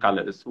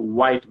non-colors,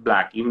 white,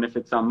 black. Even if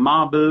it's a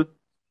marble,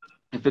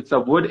 if it's a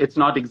wood, it's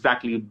not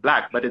exactly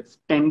black, but it's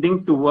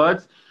tending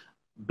towards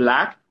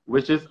black,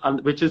 which is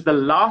the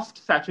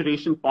last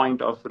saturation point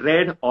of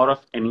red or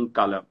of any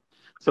color.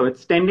 So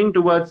it's tending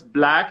towards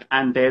black,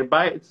 and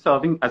thereby it's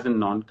serving as a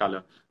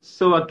non-color.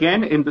 So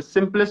again, in the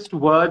simplest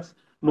words,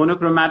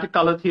 monochromatic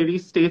color theory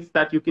states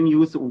that you can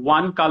use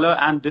one color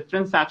and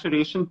different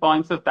saturation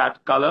points of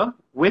that color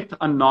with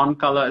a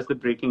non-color as the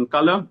breaking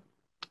color.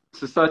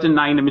 So certain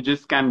 9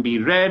 images can be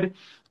red,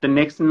 the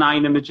next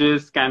 9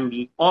 images can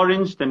be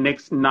orange, the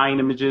next 9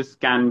 images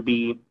can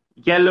be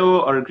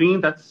yellow or green.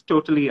 That's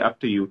totally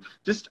up to you.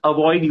 Just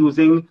avoid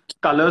using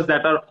colors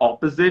that are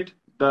opposite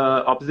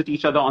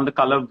each other on the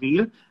color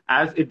wheel,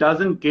 as it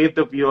doesn't give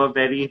the viewer a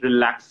very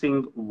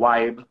relaxing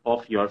vibe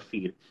of your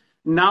feed.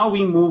 Now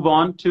we move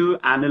on to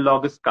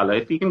analogous color.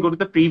 If you can go to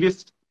the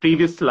previous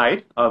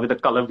slide with the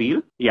color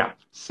wheel. Yeah.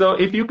 So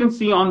if you can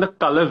see on the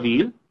color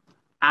wheel,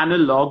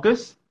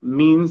 analogous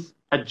means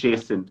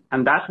adjacent,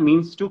 and that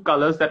means two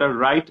colors that are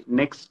right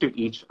next to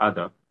each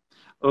other.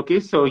 Okay,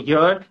 so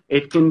here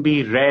it can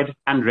be red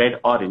and red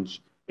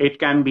orange. It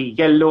can be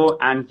yellow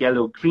and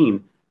yellow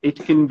green. It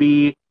can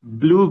be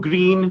blue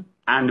green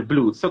and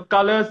blue. So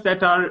colors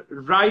that are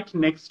right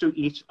next to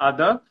each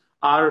other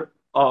are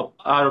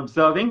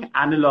observing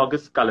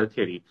analogous color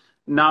theory.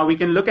 Now we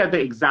can look at the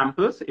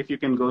examples. If you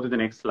can go to the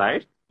next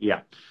slide.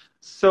 Yeah.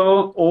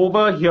 So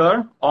over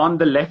here on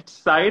the left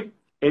side,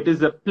 it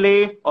is a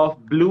play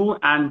of blue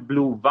and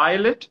blue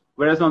violet,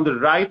 whereas on the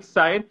right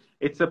side,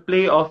 it's a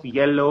play of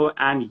yellow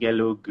and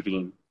yellow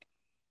green.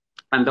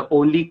 And the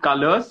only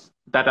colors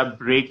that are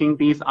breaking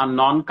these are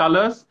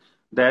non-colors.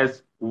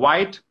 There's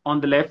white on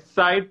the left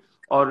side,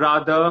 or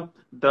rather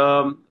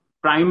the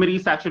primary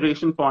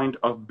saturation point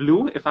of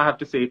blue, if I have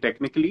to say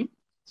technically.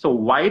 So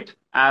white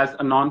as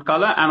a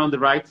non-color, and on the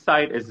right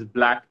side is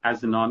black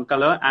as a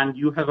non-color, and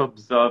you have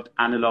observed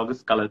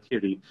analogous color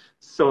theory.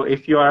 So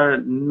if you are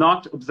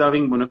not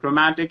observing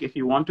monochromatic, if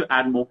you want to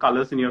add more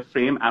colors in your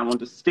frame and want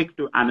to stick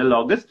to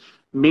analogous,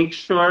 make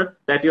sure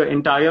that your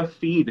entire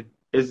feed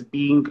is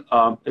being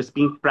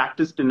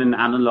practiced in an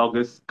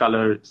analogous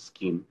color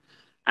scheme.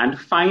 And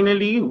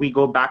finally, we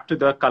go back to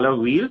the color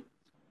wheel.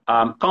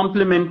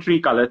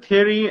 Complementary color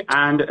theory,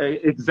 and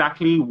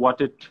exactly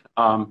what it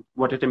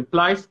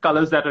implies,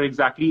 colors that are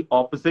exactly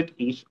opposite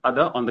each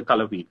other on the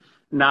color wheel.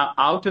 Now,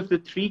 out of the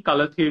three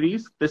color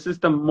theories, this is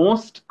the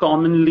most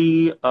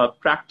commonly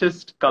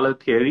practiced color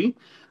theory.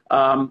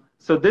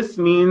 So this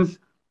means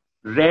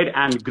red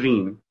and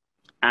green,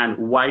 and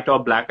white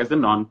or black as a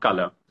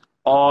non-color,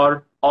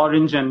 or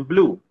orange and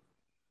blue,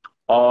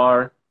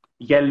 or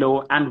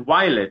yellow and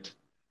violet.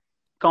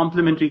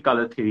 Complementary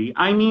color theory.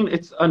 I mean,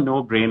 it's a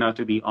no-brainer,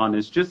 to be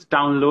honest. Just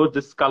download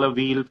this color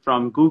wheel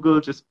from Google.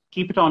 Just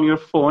keep it on your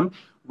phone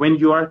when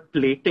you are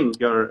plating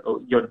your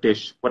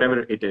dish,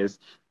 whatever it is.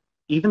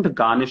 Even the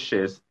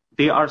garnishes,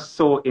 they are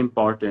so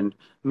important.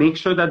 Make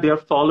sure that they are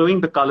following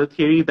the color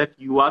theory that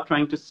you are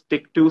trying to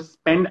stick to.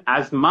 Spend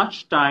as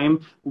much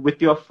time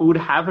with your food,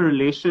 have a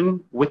relation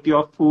with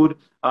your food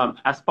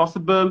as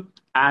possible.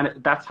 And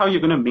that's how you're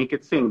going to make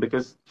it sing,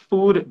 because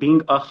food,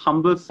 being a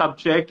humble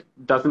subject,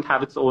 doesn't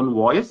have its own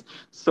voice.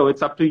 So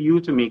it's up to you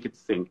to make it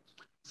sing.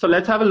 So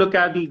let's have a look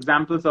at the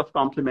examples of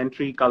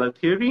complementary color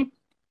theory.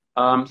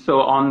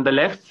 So on the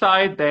left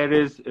side, there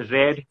is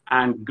red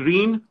and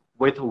green,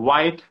 with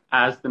white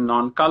as the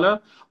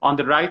non-color. On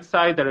the right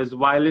side, there is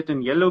violet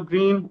and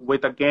yellow-green,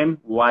 with, again,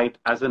 white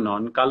as a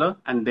non-color.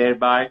 And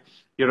thereby,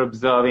 you're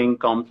observing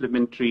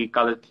complementary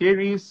color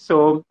theories.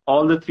 So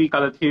all the three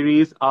color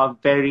theories are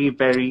very,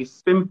 very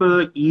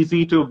simple,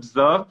 easy to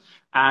observe.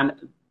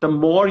 And the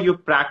more you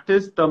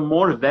practice, the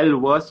more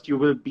well-versed you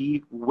will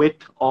be with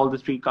all the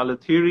three color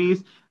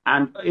theories.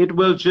 And it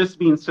will just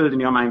be instilled in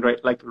your mind,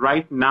 right? Like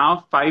right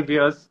now, 5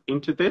 years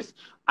into this,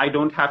 I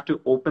don't have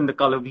to open the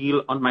color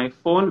wheel on my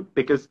phone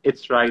because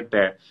it's right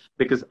there.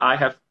 Because I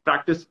have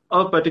practiced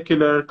a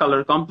particular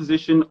color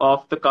composition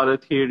of the color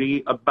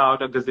theory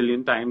about a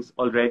gazillion times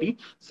already.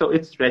 So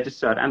it's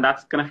registered. And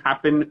that's going to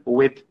happen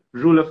with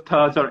rule of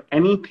thirds or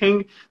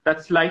anything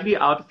that's slightly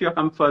out of your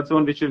comfort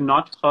zone, which you've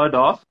not heard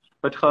of,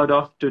 but heard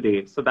of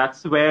today. So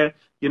that's where,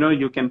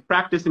 you can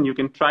practice and you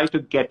can try to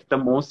get the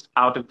most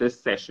out of this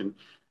session.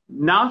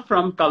 Now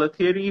from color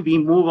theory, we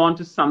move on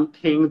to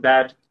something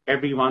that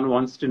everyone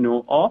wants to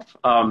know of,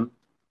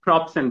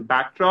 props and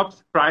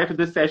backdrops. Prior to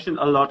this session,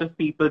 a lot of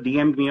people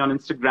DM'd me on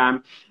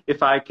Instagram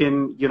if I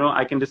can,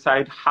 I can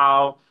decide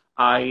how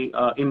I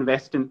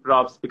invest in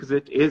props, because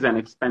it is an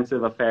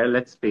expensive affair,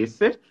 let's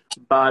face it.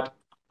 But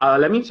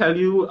let me tell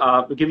you,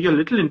 give you a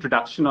little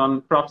introduction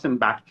on props and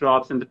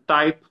backdrops and the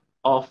type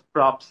of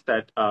props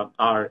that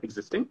are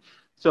existing.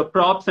 So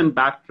props and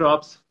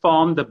backdrops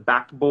form the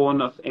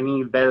backbone of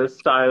any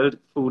well-styled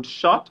food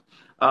shot.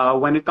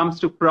 When it comes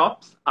to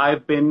props,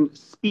 I've been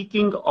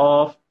speaking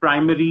of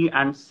primary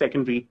and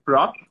secondary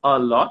prop a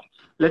lot.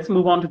 Let's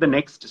move on to the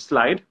next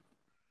slide.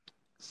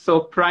 So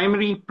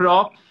primary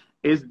prop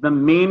is the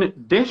main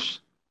dish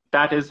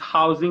that is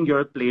housing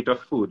your plate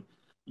of food.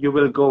 You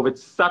will go with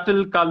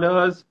subtle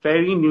colors,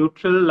 very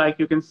neutral, like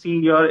you can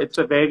see here. It's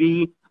a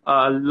very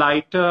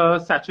lighter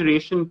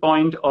saturation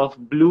point of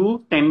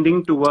blue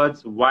tending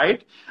towards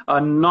white.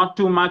 Not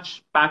too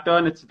much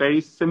pattern. It's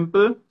very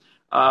simple.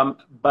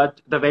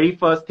 But the very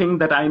first thing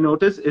that I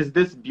notice is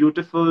this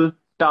beautiful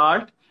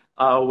tart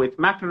with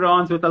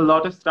macarons, with a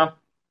lot of stuff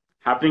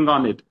happening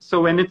on it.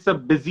 So when it's a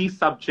busy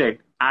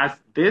subject as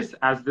this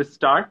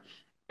tart,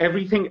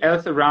 everything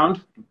else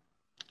around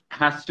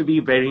has to be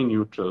very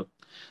neutral.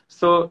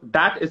 So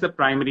that is a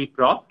primary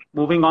prop.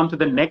 Moving on to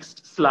the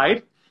next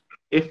slide.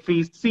 If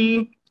we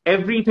see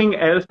everything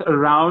else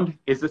around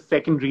is a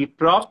secondary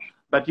prop,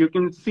 but you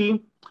can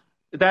see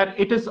that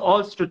it is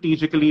all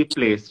strategically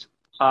placed.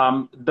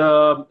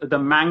 The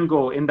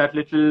mango in that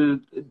little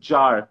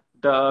jar,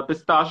 the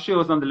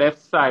pistachios on the left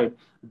side,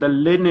 the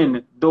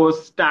linen,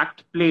 those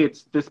stacked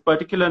plates, this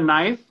particular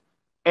knife,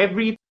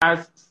 everything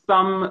has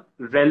some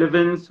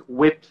relevance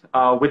with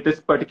this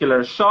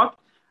particular shot,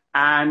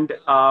 and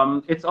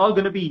it's all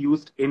going to be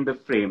used in the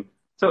frame.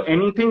 So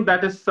anything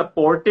that is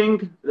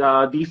supporting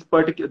this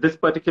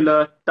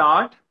particular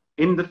tart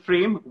in the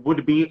frame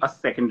would be a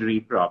secondary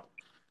prop.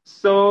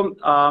 So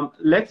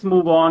let's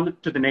move on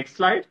to the next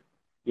slide.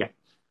 Yeah.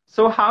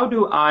 So how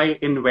do I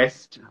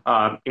invest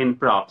in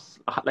props?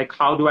 Like,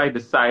 how do I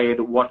decide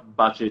what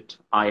budget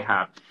I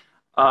have?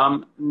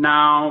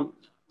 Now,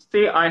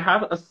 say I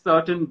have a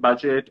certain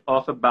budget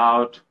of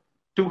about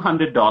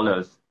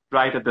 $200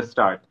 right at the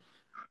start.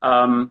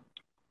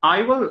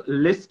 I will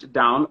list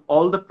down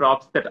all the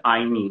props that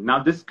I need.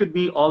 Now, this could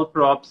be all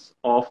props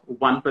of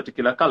one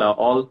particular color,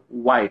 all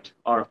white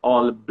or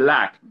all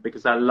black,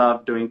 because I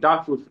love doing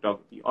dark food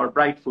photography or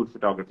bright food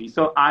photography.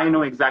 So I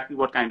know exactly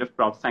what kind of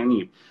props I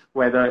need,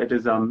 whether it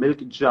is a milk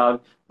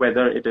jug,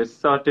 whether it is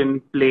certain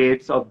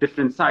plates of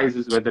different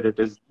sizes, whether it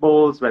is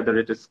bowls, whether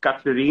it is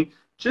cutlery.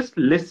 Just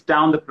list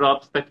down the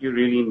props that you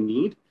really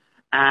need.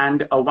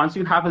 And once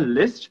you have a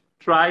list,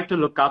 try to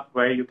look up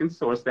where you can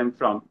source them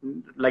from.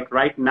 Like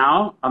right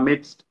now,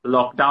 amidst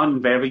lockdown,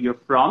 wherever you're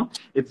from,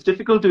 it's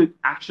difficult to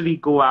actually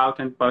go out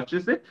and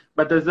purchase it.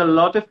 But there's a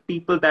lot of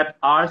people that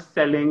are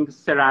selling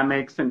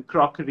ceramics and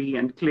crockery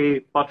and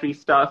clay pottery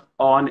stuff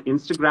on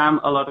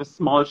Instagram, a lot of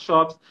small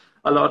shops,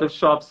 a lot of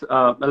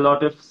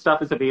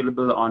stuff is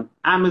available on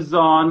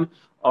Amazon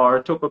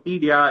or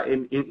Tokopedia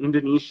in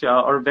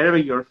Indonesia or wherever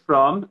you're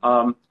from.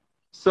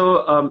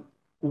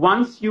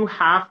 Once you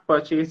have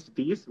purchased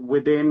these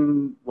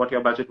within what your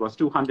budget was,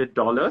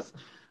 $200,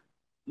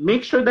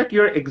 make sure that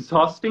you're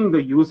exhausting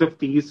the use of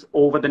these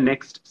over the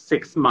next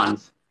 6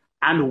 months.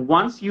 And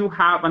once you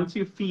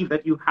feel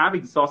that you have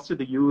exhausted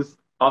the use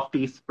of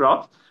these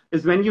props,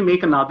 is when you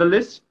make another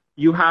list.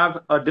 You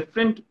have a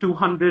different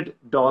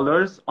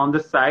 $200 on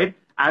the side,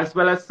 as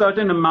well as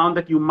certain amount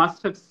that you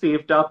must have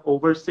saved up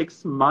over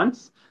 6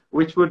 months,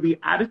 which would be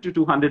added to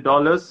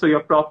 $200, so your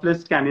prop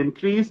list can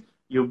increase.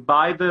 You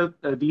buy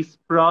these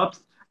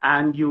props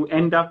and you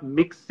end up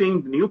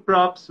mixing new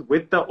props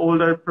with the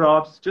older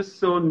props, just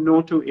so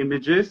no two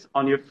images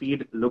on your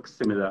feed look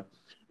similar.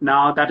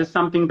 Now, that is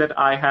something that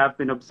I have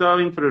been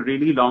observing for a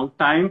really long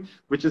time,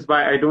 which is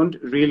why I don't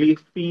really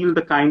feel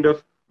the kind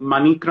of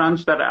money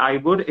crunch that I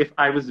would if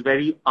I was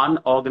very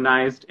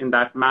unorganized in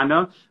that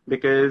manner,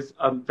 because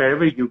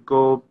wherever you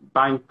go,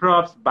 buying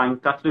props, buying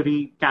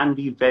cutlery can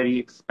be very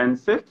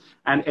expensive,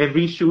 and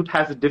every shoot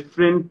has a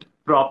different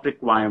prop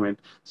requirement.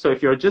 So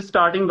if you're just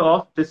starting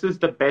off, this is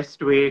the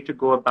best way to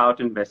go about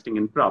investing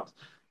in props.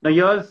 Now,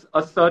 here's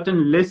a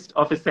certain list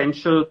of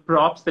essential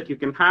props that you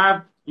can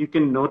have. You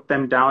can note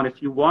them down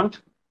if you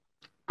want.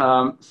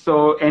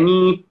 So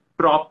any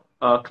prop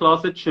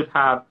closet should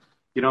have,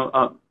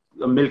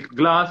 a milk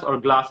glass or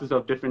glasses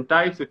of different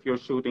types if you're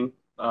shooting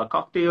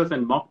cocktails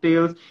and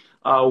mocktails.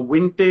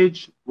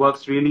 Vintage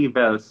works really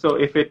well. So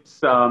if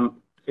it's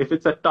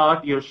a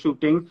tart you're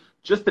shooting,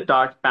 just the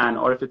tart pan,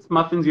 or if it's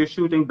muffins you're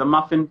shooting, the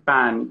muffin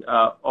pan,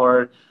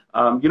 or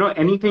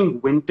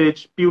anything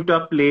vintage,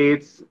 pewter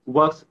plates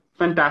works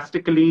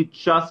fantastically,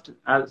 just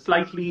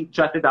slightly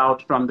jutted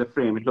out from the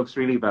frame. It looks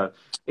really well.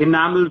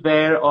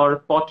 Enamelware or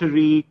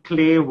pottery,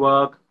 clay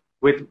work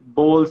with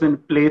bowls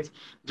and plates.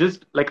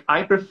 Just like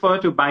I prefer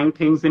to buying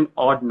things in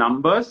odd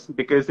numbers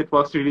because it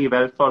works really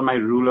well for my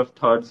rule of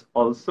thirds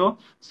also.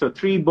 So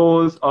 3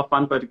 bowls of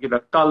one particular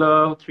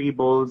color, 3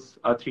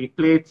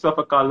 plates of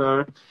a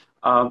color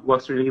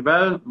works really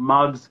well.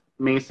 Mugs,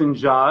 mason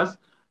jars,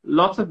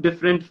 lots of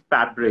different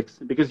fabrics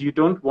because you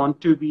don't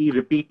want to be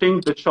repeating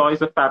the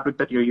choice of fabric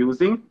that you're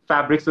using.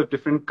 Fabrics of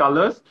different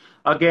colors.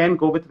 Again,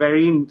 go with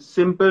very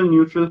simple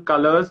neutral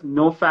colors,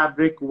 no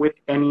fabric with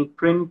any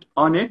print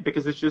on it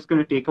because it's just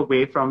going to take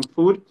away from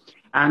food.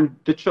 And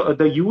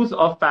the use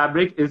of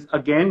fabric is,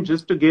 again,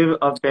 just to give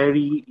a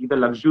very either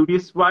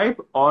luxurious vibe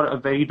or a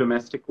very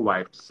domestic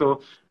vibe.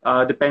 So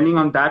depending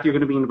on that, you're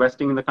going to be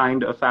investing in the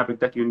kind of fabric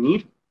that you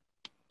need.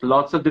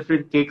 Lots of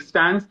different cake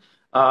stands,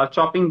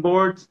 chopping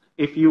boards.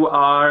 If you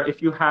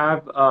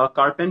have a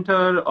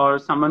carpenter or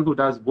someone who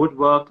does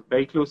woodwork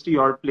very close to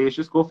your place,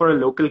 just go for a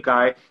local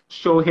guy,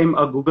 show him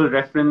a Google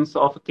reference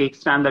of a cake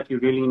stand that you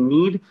really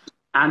need,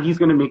 and he's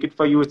going to make it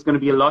for you. It's going to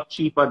be a lot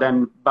cheaper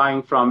than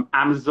buying from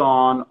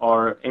Amazon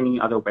or any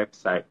other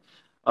website.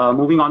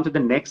 Moving on to the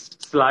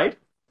next slide.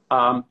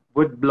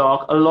 Wood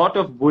block, a lot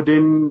of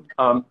wooden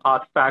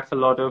artifacts, a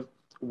lot of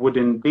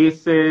wooden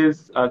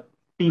bases,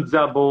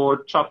 pizza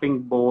board, chopping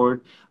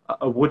board,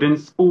 wooden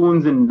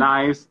spoons and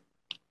knives,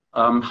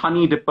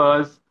 honey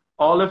dippers,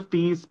 all of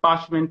these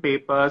parchment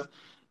papers.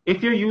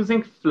 If you're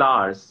using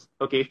flowers,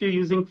 okay, if you're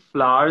using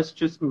flowers,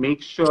 just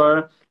make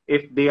sure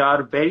if they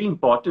are very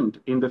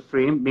important in the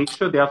frame, make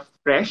sure they are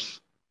fresh,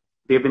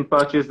 they've been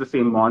purchased the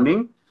same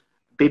morning,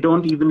 they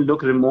don't even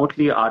look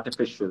remotely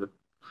artificial.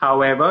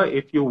 However,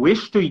 if you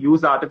wish to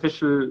use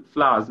artificial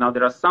flowers, now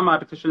there are some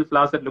artificial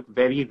flowers that look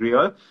very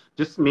real,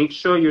 just make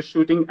sure you're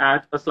shooting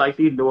at a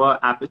slightly lower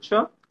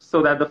aperture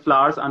so that the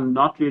flowers are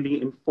not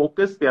really in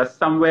focus. They are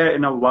somewhere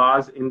in a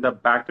vase in the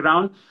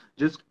background,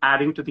 just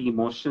adding to the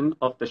emotion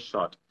of the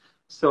shot.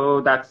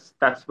 So that's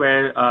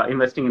where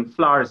investing in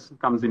flowers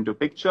comes into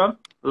picture.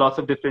 Lots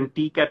of different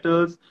tea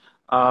kettles,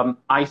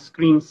 ice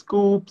cream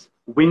scoops,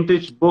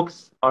 vintage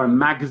books or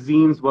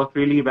magazines work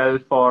really well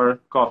for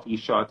coffee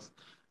shots.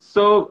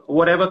 So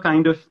whatever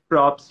kind of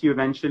props you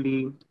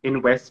eventually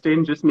invest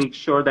in, just make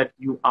sure that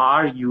you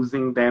are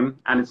using them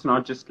and it's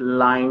not just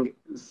lying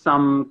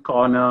some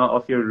corner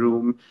of your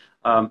room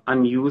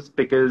unused,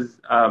 because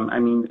I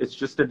mean, it's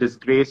just a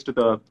disgrace to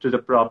the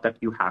prop that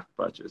you have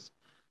purchased.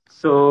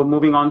 So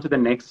moving on to the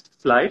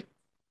next slide,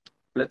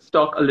 let's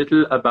talk a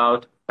little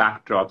about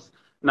backdrops.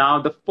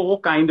 Now, the four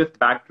kind of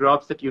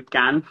backdrops that you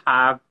can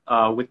have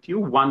with you,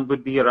 one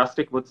would be a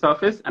rustic wood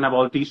surface, and I've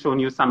already shown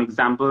you some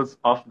examples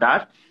of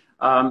that.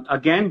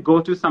 Again, go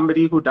to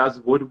somebody who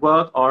does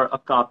woodwork or a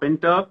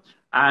carpenter,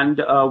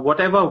 and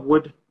whatever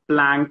wood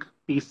plank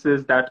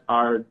pieces that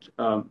are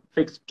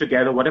fixed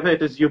together, whatever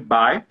it is you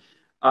buy,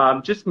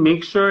 just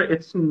make sure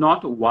it's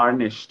not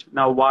varnished.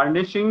 Now,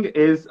 varnishing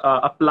is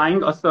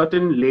applying a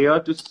certain layer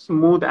to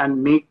smooth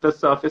and make the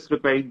surface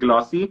look very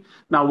glossy.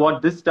 Now,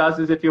 what this does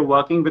is if you're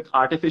working with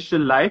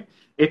artificial light,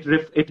 it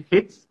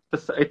hits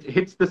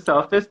the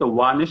surface, the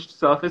varnished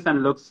surface,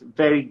 and looks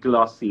very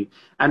glossy.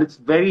 And it's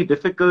very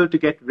difficult to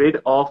get rid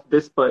of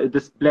this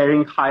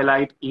blaring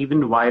highlight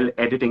even while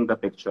editing the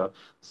picture.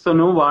 So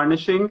no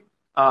varnishing.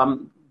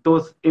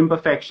 Those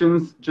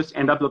imperfections just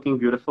end up looking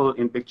beautiful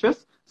in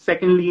pictures.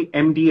 Secondly,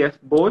 MDF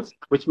boards,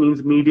 which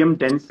means medium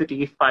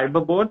density fiber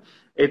board.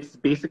 It's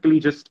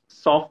basically just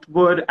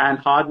softwood and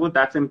hardwood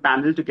that's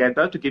impaneled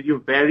together to give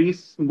you very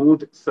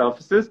smooth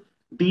surfaces.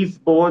 These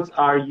boards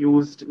are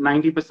used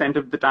 90%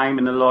 of the time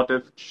in a lot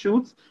of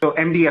shoots. So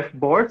MDF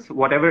boards,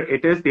 whatever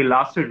it is, they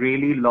last a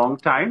really long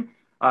time.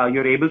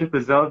 You're able to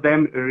preserve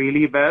them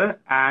really well.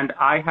 And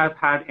I have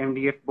had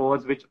MDF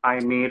boards, which I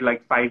made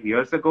like 5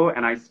 years ago,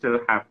 and I still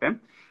have them.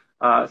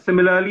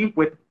 Similarly,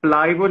 with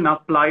plywood, now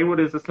plywood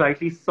is a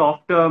slightly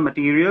softer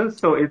material,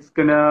 so it's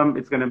gonna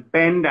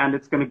bend and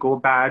it's gonna go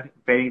bad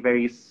very,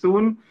 very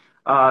soon.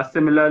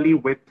 Similarly,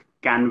 with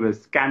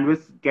canvas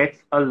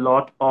gets a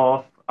lot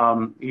of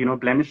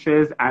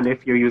blemishes, and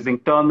if you're using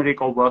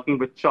turmeric or working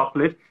with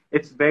chocolate,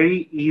 it's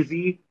very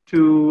easy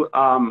to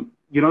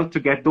to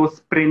get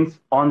those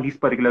prints on these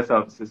particular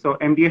surfaces. So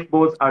MDF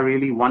boards are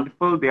really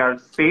wonderful. They are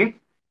safe.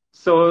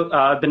 So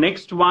the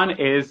next one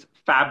is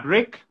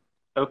fabric.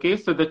 Okay,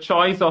 so the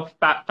choice of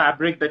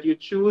fabric that you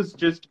choose,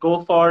 just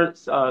go for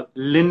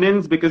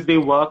linens because they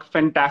work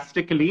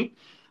fantastically.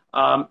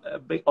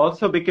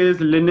 Also because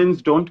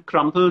linens don't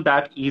crumple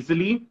that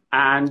easily,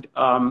 and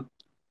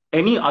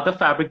any other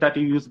fabric that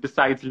you use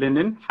besides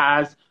linen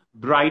has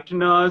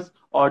brighteners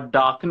or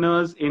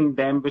darkeners in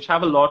them, which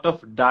have a lot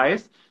of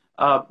dyes.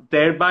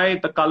 Thereby,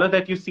 the color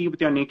that you see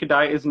with your naked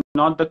eye is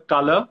not the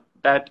color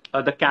that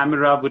the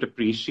camera would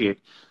appreciate.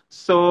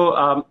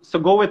 So, so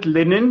go with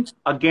linen.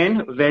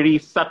 Again, very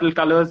subtle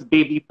colors,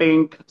 baby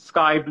pink,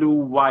 sky blue,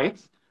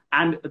 whites.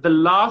 And the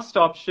last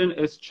option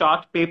is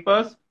chart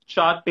papers.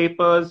 Chart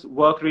papers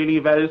work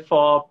really well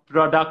for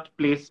product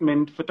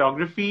placement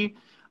photography,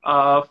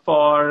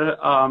 for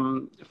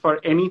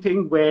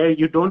anything where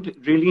you don't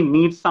really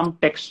need some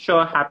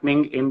texture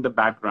happening in the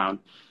background.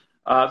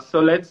 So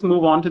let's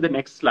move on to the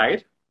next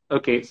slide.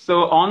 Okay,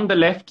 so on the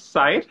left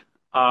side,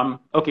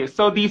 okay,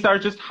 so these are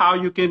just how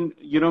you can,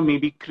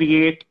 maybe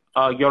create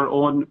your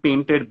own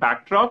painted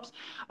backdrops.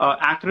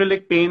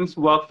 Acrylic paints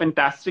work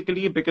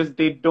fantastically because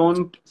they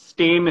don't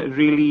stain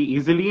really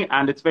easily,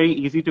 and it's very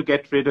easy to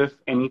get rid of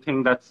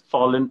anything that's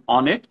fallen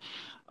on it.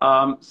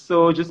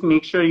 So just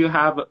make sure you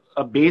have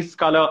a base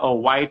color or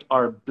white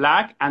or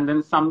black, and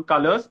then some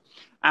colors.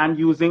 and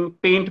using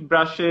paint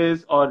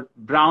brushes or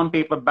brown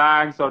paper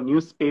bags or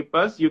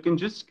newspapers, you can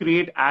just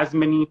create as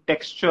many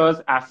textures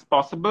as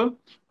possible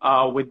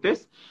with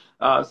this.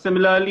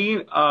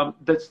 Similarly,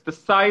 the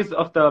size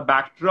of the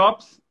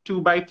backdrops, 2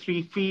 by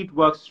 3 feet,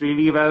 works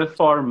really well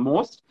for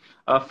most.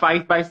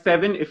 5 by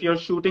 7, if you're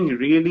shooting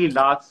really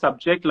large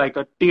subject like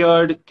a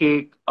tiered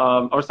cake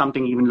or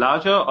something even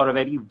larger, or a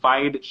very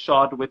wide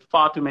shot with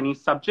far too many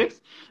subjects,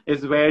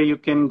 is where you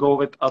can go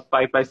with a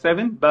 5 by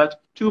 7.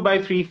 But 2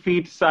 by 3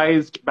 feet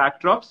sized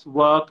backdrops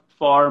work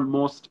for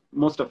most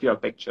of your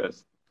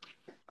pictures.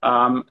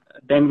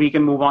 Then we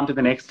can move on to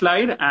the next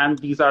slide, and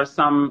these are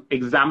some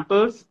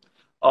examples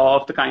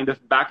of the kind of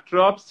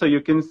backdrops. So you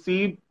can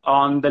see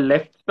on the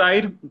left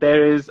side,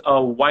 there is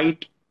a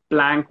white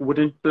plank,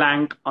 wooden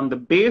plank on the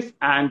base,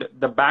 and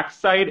the back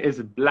side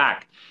is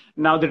black.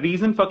 Now, the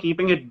reason for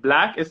keeping it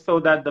black is so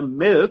that the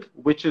milk,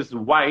 which is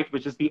white,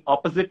 which is the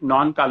opposite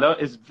non-color,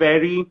 is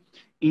very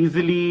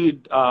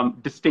easily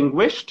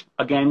distinguished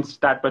against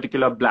that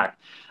particular black.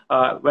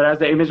 Whereas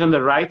the image on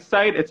the right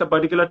side, it's a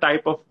particular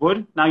type of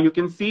wood. Now you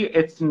can see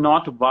it's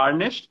not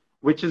varnished,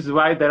 which is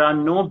why there are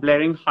no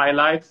blaring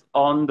highlights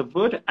on the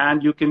wood,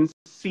 and you can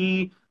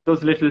see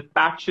those little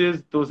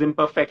patches, those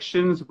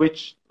imperfections,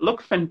 which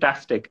look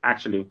fantastic,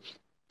 actually.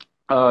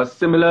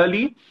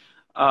 Similarly,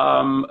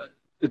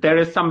 there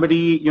is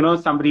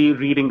somebody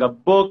reading a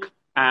book,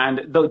 and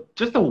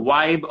just the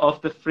vibe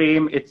of the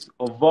frame, it's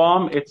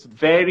warm, it's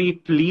very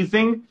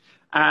pleasing,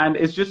 and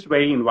it's just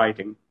very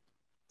inviting.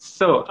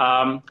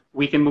 So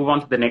we can move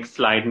on to the next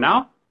slide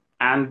now.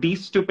 And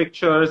these two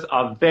pictures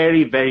are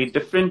very, very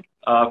different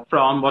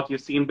from what you've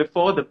seen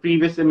before. The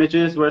previous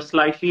images were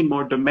slightly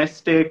more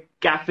domestic,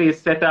 cafe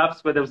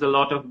setups where there was a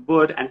lot of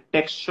wood and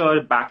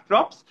textured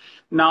backdrops.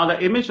 Now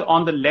the image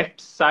on the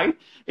left side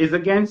is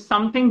again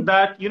something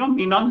that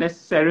may not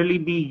necessarily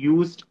be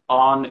used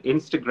on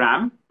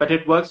Instagram, but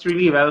it works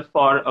really well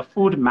for a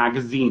food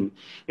magazine.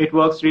 It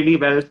works really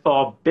well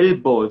for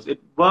billboards.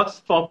 It works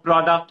for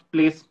product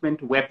placement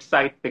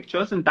website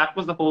pictures, and that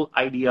was the whole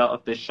idea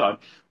of this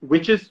shot,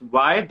 which is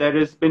why there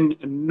has been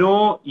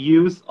no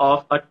use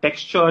of a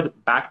textured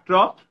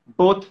backdrop.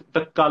 Both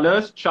the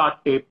colors,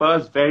 chart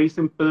papers, very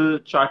simple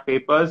chart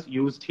papers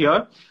used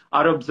here,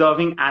 are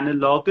observing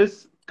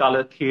analogous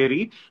color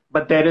theory,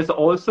 but there is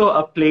also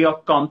a play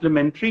of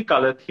complementary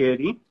color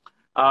theory.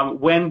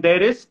 When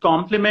there is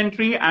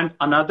complementary and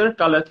another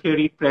color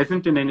theory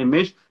present in an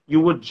image,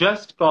 you would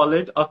just call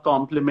it a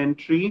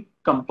complementary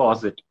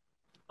composite.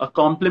 A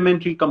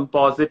complementary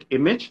composite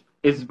image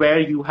is where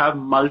you have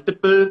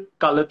multiple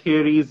color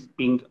theories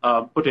being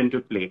put into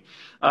play.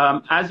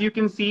 As you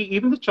can see,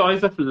 even the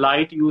choice of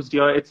light used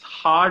here, it's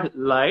hard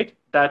light.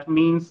 That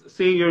means,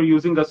 say you're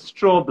using a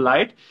strobe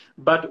light,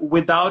 but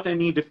without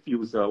any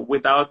diffuser,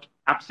 without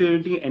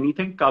absolutely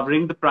anything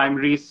covering the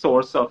primary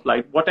source of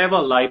light, whatever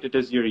light it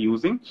is you're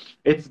using,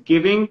 it's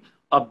giving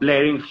a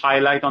blaring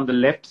highlight on the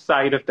left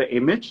side of the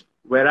image,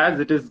 whereas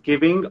it is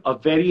giving a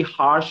very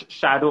harsh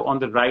shadow on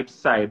the right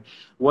side.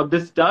 What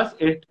this does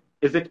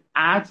is it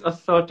adds a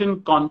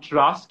certain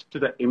contrast to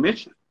the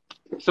image.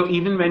 So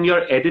even when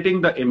you're editing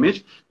the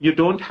image, you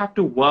don't have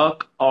to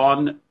work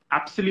on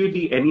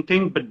absolutely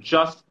anything but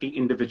just the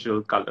individual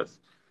colors.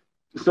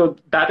 So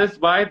that is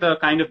why the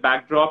kind of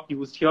backdrop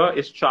used here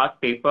is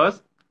chart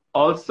papers.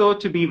 Also,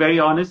 to be very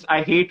honest,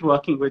 I hate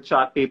working with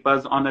chart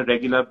papers on a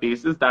regular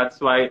basis. That's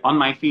why on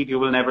my feed, you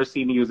will never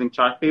see me using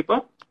chart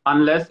paper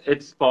unless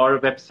it's for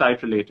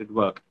website-related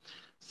work.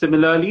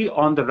 Similarly,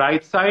 on the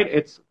right side,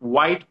 it's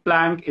white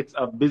plank. It's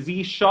a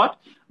busy shot,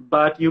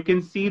 but you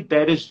can see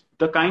there is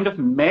the kind of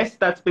mess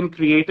that's been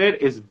created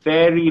is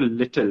very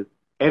little.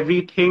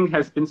 Everything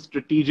has been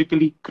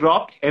strategically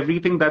cropped.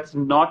 Everything that's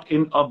not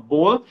in a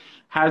bowl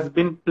has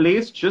been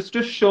placed just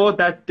to show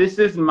that this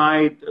is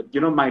my,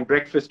 my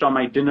breakfast or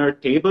my dinner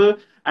table,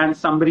 and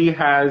somebody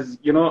has,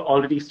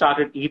 already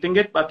started eating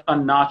it, but a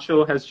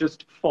nacho has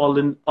just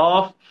fallen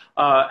off,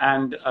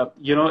 and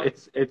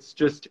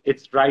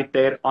it's right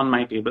there on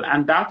my table.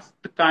 And that's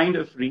the kind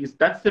of reason,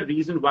 that's the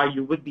reason why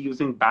you would be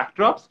using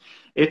backdrops.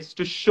 It's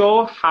to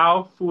show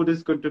how food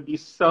is going to be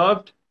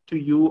served to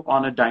you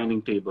on a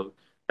dining table.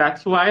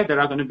 That's why there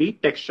are going to be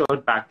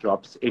textured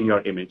backdrops in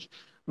your image.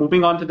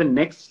 Moving on to the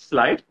next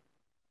slide.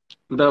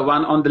 The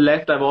one on the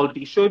left, I've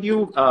already showed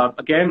you.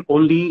 Again,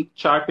 only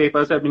chart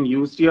papers have been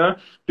used here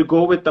to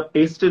go with the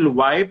pastel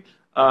vibe.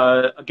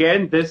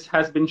 Again, this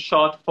has been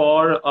shot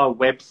for a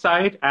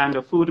website and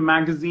a food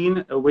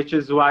magazine, which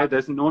is why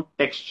there's no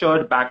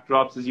textured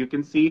backdrops, as you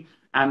can see,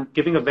 and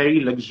giving a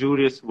very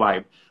luxurious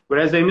vibe.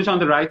 Whereas the image on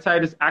the right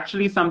side is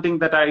actually something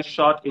that I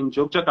shot in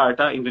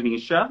Yogyakarta,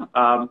 Indonesia,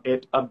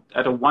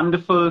 at a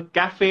wonderful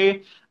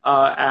cafe.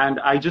 And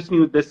I just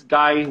knew this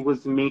guy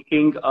was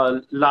making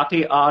a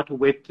latte art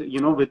with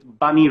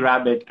bunny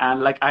rabbit.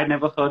 And I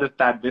never heard of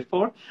that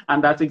before.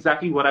 And that's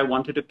exactly what I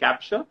wanted to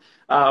capture,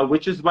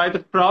 which is why the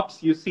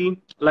props, you see,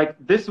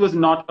 this was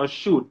not a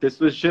shoot. This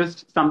was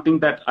just something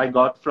that I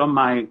got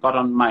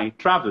on my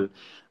travel.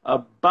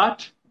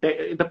 But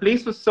the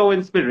place was so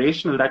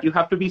inspirational that you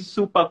have to be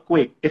super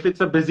quick. If it's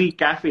a busy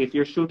cafe, if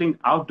you're shooting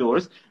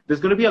outdoors, there's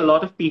going to be a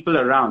lot of people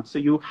around. So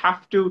you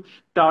have to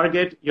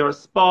target your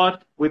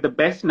spot with the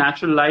best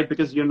natural light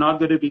because you're not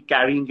going to be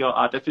carrying your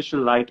artificial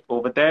light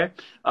over there.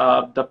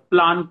 The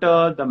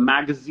planter, the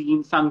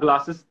magazine,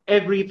 sunglasses,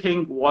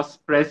 everything was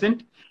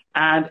present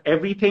and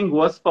everything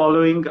was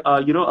following,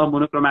 a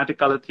monochromatic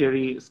color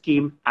theory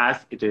scheme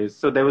as it is.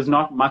 So there was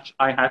not much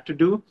I had to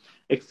do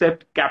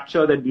except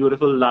capture that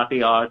beautiful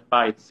latte art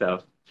by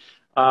itself.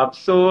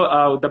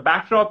 The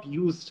backdrop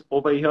used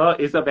over here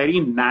is a very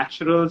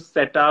natural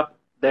setup.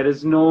 There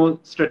is no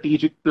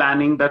strategic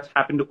planning that's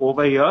happened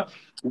over here,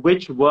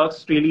 which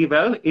works really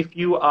well if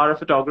you are a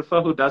photographer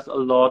who does a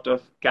lot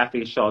of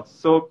cafe shots.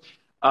 So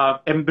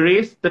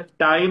embrace the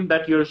time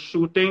that you're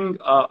shooting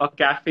a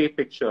cafe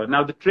picture.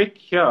 Now, the trick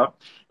here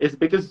is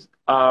because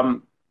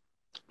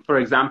for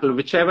example,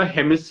 whichever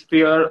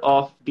hemisphere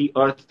of the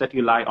earth that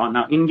you lie on.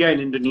 Now, India and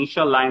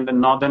Indonesia lie in the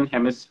northern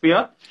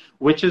hemisphere,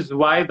 which is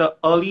why the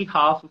early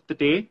half of the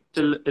day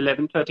till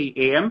 11:30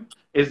 a.m.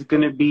 is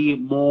going to be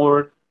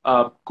more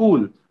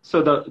cool.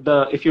 So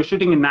if you're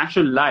shooting in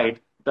natural light,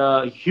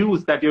 the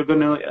hues that you're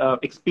going to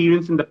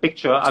experience in the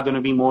picture are going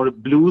to be more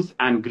blues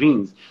and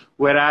greens.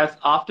 Whereas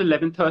after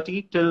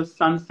 11:30 till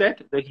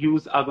sunset, the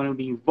hues are going to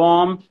be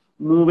warm,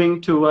 moving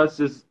towards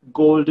this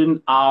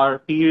golden hour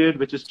period,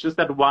 which is just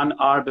that 1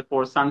 hour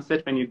before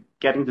sunset when you're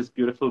getting this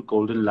beautiful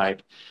golden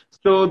light.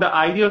 So the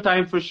ideal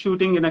time for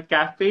shooting in a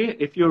cafe,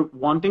 if you're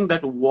wanting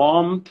that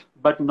warmth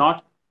but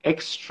not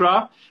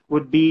extra,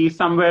 would be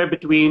somewhere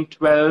between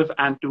 12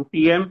 and 2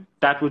 p.m.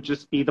 That would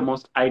just be the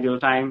most ideal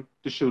time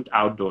to shoot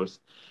outdoors.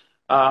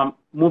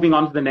 Moving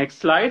on to the next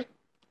slide.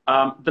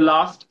 The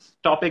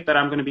last topic that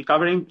I'm going to be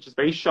covering, which is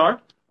very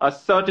short, are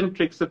certain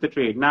tricks of the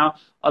trade. Now,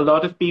 a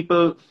lot of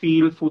people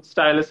feel food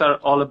stylists are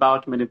all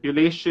about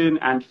manipulation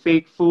and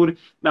fake food.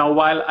 Now,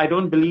 while I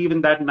don't believe in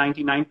that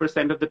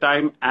 99% of the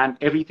time, and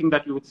everything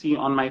that you would see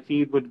on my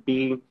feed would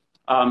be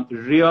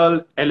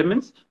real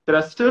elements, there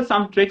are still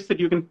some tricks that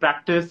you can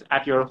practice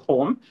at your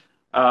home.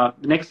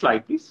 Next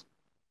slide, please.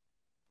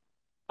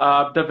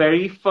 The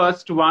very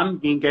first one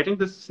being getting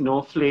the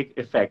snowflake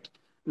effect.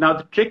 Now,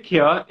 the trick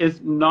here is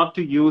not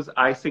to use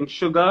icing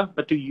sugar,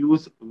 but to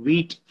use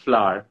wheat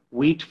flour,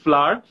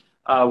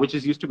 which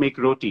is used to make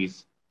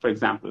rotis, for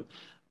example.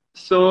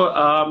 So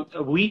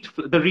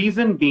the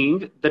reason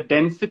being the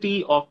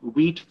density of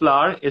wheat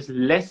flour is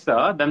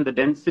lesser than the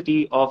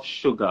density of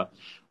sugar,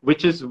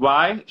 which is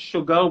why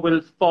sugar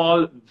will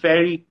fall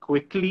very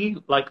quickly,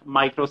 like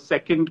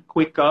microsecond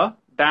quicker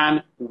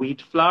than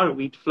wheat flour.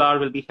 Wheat flour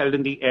will be held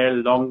in the air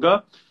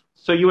longer.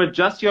 So you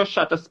adjust your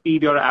shutter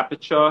speed, your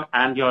aperture,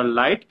 and your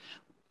light.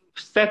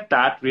 Set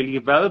that really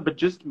well, but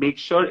just make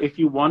sure if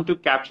you want to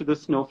capture the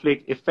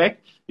snowflake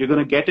effect, you're going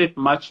to get it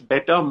much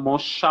better, more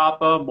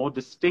sharper, more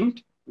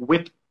distinct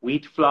with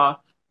wheat flour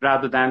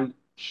rather than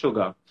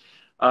sugar.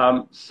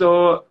 At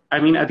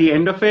the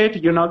end of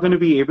it, you're not going to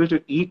be able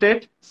to eat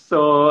it.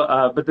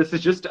 But this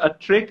is just a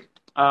trick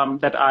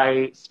that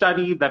I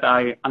studied, that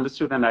I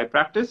understood, and I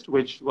practiced,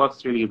 which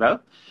works really well.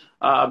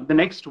 The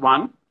next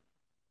one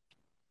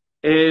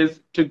is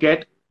to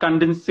get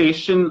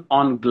condensation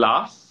on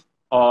glass,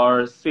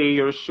 or say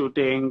you're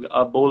shooting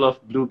a bowl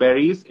of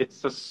blueberries.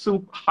 It's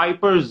a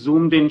hyper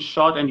zoomed in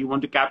shot and you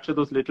want to capture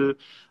those little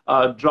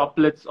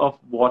droplets of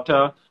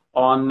water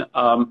on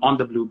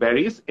the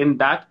blueberries. In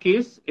that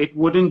case, it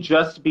wouldn't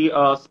just be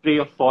a spray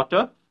of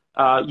water.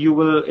 You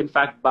will, in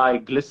fact, buy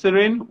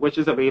glycerin, which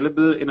is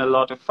available in a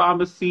lot of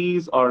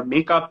pharmacies or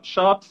makeup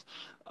shops.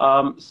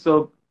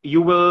 So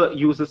you will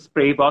use a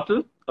spray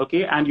bottle.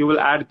 Okay, and you will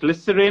add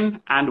glycerin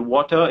and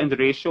water in the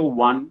ratio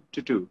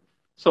 1:2.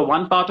 So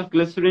 1 part of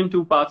glycerin,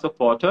 2 parts of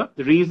water.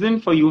 The reason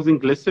for using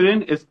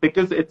glycerin is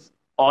because it's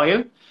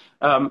oil,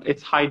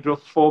 it's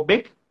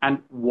hydrophobic,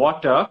 and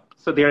water,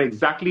 so they're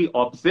exactly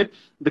opposite.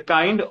 The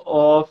kind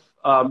of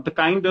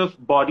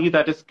body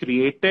that is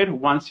created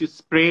once you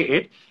spray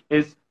it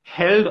is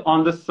held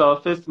on the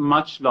surface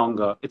much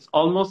longer. It's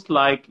almost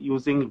like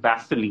using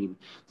Vaseline.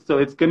 So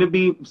it's going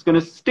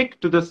to stick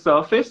to the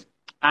surface.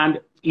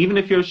 And even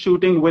if you're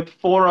shooting with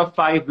 4 or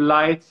 5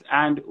 lights,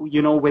 and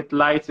with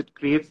lights, it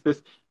creates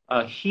this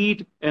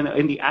heat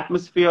in the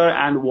atmosphere,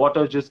 and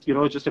water just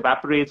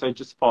evaporates or it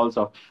just falls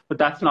off. But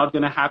that's not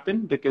going to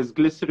happen because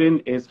glycerin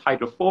is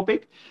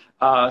hydrophobic,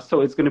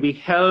 so it's going to be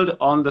held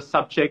on the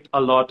subject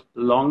a lot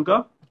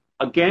longer.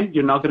 Again,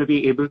 you're not going to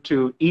be able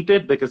to eat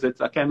it because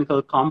it's a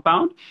chemical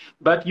compound,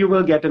 but you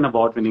will get an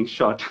award-winning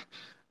shot.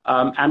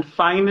 And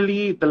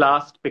finally, the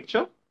last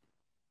picture.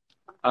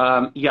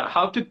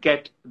 How to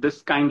get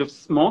this kind of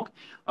smoke.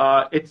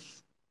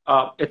 It's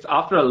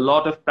after a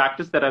lot of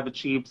practice that I've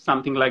achieved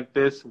something like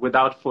this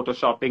without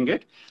photoshopping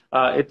it.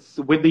 It's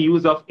with the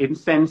use of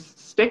incense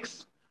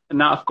sticks.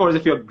 Now, of course,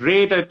 if you're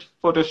great at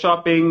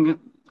photoshopping,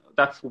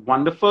 that's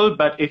wonderful.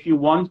 But if you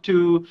want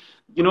to,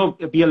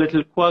 be a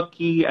little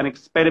quirky and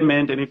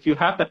experiment, and if you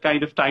have that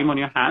kind of time on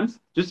your hands,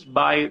 just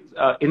buy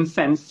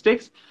incense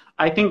sticks.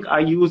 I think I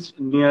used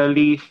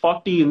nearly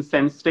 40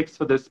 incense sticks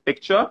for this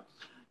picture.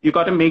 You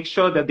got to make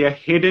sure that they're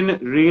hidden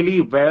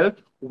really well,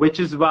 which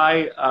is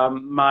why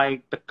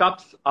the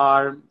cups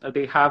are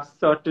they have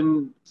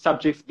certain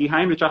subjects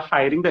behind which are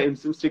hiding the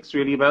incense sticks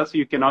really well, so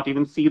you cannot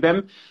even see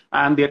them,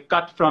 and they're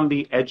cut from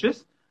the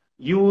edges.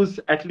 Use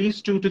at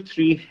least 2 to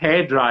 3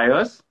 hair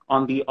dryers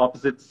on the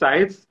opposite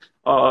sides,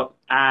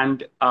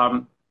 and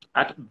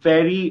at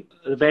very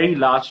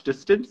large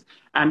distance,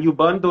 and you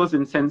burn those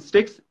incense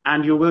sticks,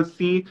 and you will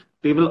see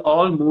they will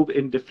all move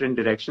in different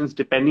directions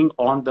depending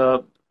on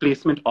the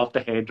placement of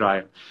the hair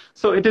dryer.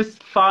 So it is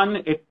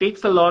fun. It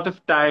takes a lot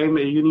of time.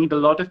 You need a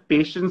lot of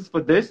patience for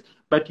this,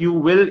 but you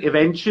will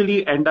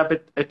eventually end up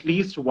at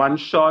least one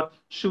shot.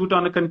 Shoot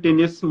on a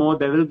continuous mode.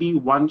 There will be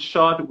one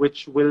shot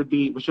which will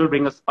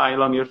bring a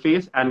smile on your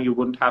face, and you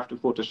wouldn't have to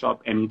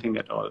Photoshop anything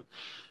at all.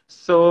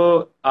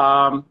 So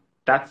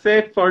that's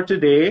it for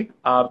today.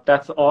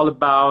 That's all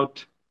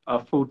about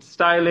food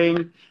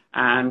styling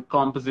and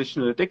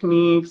compositional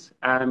techniques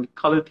and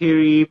color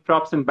theory,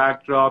 props and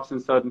backdrops, and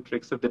certain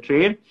tricks of the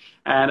trade.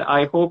 And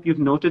I hope you've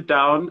noted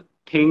down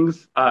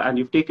things and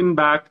you've taken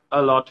back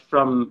a lot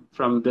from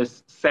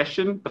this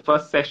session, the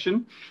first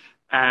session.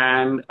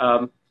 And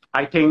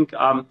I think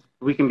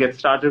we can get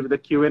started with the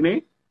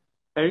Q&A.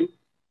 Harry?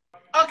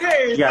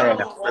 Okay, Yeah, so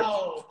yeah.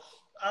 wow.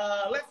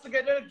 Let's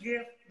together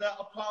give the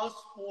applause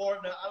for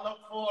the Alok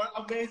for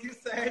amazing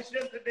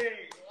session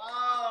today.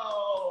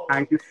 Wow.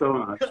 Thank you so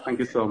much. Thank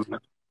you so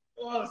much.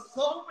 Wow,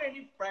 so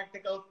many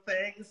practical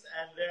things,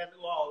 and then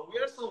wow,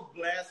 we are so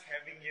blessed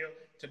having you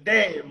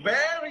today.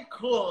 Very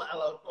cool,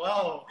 Alok.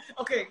 Wow.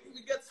 Okay,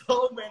 we got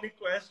so many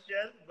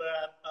questions,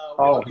 but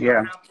we Oh, only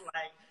yeah. have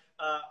like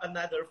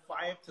another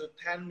 5 to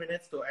 10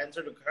 minutes to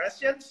answer the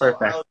questions. So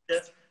Perfect. I'll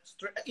just,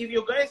 if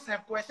you guys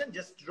have questions,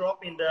 just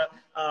drop in the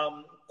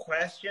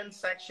question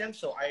section.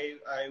 So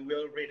I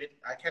will read it.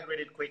 I can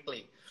read it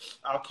quickly.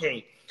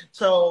 Okay.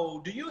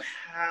 So do you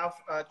have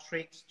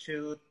tricks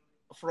to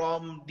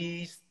from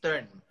this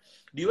turn?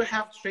 Do you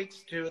have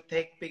tricks to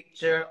take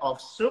picture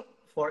of soup,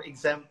 for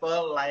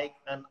example, like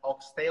an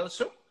oxtail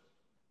soup?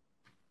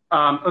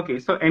 Okay,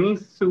 so any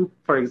soup,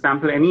 for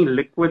example, any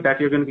liquid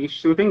that you're going to be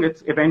shooting,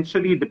 it's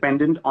eventually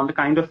dependent on the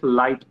kind of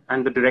light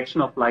and the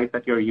direction of light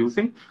that you're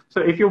using. So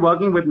if you're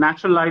working with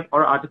natural light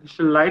or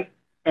artificial light,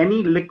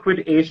 any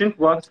liquid agent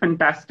works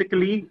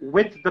fantastically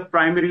with the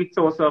primary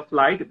source of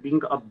light being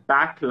a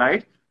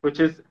backlight, which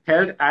is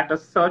held at a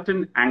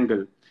certain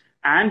angle.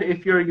 And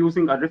if you're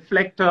using a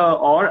reflector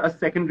or a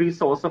secondary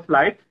source of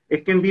light,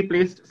 it can be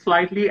placed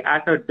slightly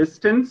at a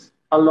distance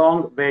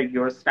along where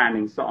you're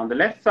standing. So on the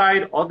left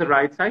side or the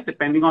right side,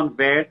 depending on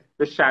where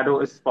the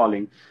shadow is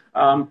falling.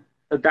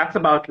 That's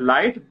about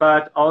light,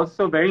 but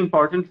also very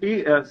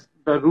importantly,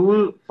 the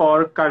rule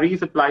for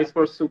curries applies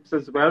for soups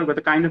as well, where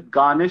the kind of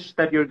garnish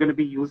that you're going to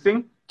be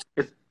using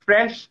is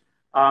fresh.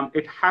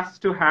 It has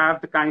to have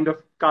the kind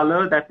of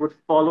color that would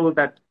follow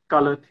that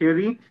color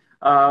theory.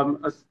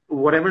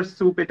 Whatever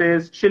soup it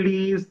is,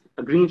 chilies,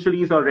 green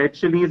chilies or red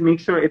chilies, make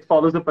sure it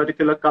follows a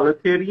particular color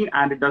theory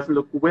and it doesn't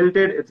look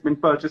wilted. It's been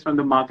purchased from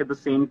the market at the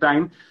same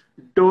time.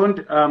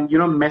 Don't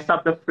mess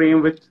up the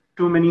frame with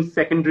too many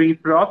secondary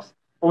props.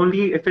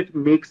 Only if it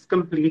makes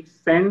complete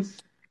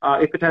sense,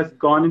 if it has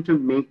gone into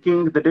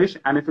making the dish,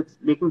 and if it's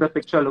making the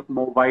picture look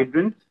more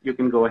vibrant, you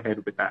can go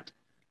ahead with that.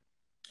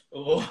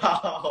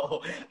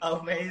 Wow,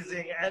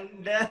 amazing. And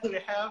then we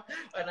have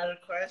another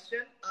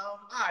question.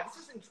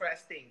 This is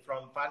interesting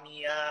from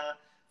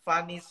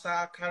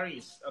Vanessa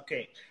Caris.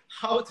 Okay,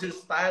 how to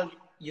style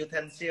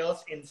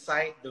utensils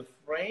inside the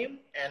frame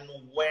and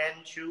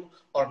when to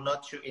or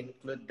not to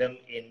include them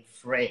in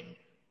frame?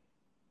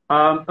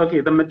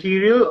 Okay, the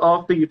material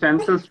of the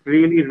utensils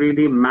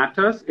really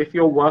matters. If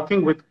you're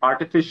working with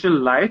artificial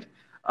light,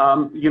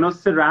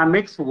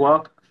 ceramics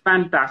work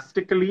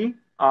fantastically.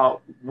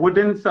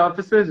 Wooden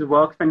surfaces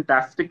work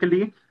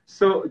fantastically.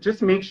 So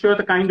just make sure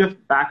the kind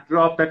of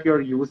backdrop that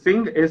you're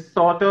using is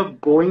sort of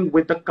going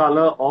with the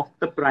color of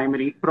the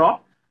primary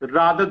prop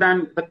rather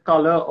than the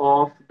color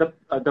of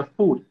the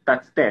food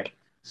that's there.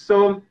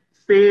 So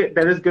say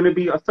there is going to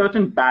be a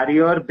certain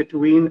barrier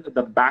between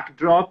the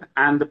backdrop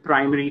and the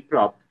primary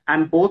prop,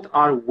 and both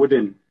are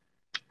wooden.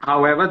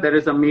 However, there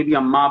is maybe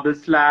a marble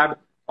slab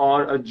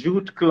or a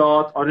jute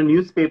cloth or a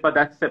newspaper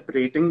that's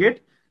separating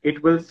it.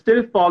 It will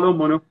still follow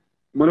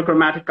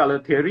monochromatic color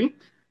theory.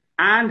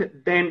 And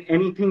then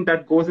anything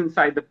that goes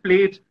inside the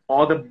plate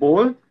or the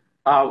bowl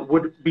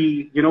would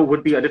be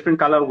a different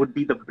color, would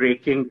be the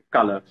breaking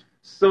color.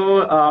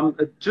 So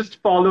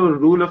just follow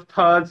rule of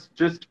thirds,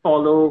 just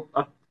follow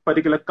a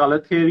particular color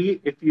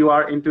theory. If you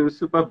are into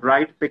super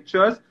bright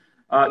pictures,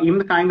 even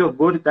the kind of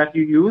wood that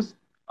you use,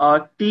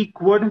 teak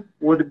wood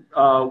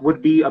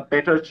would be a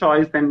better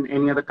choice than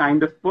any other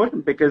kind of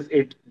wood because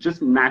it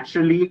just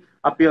naturally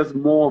appears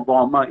more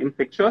warmer in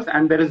pictures,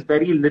 and there is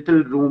very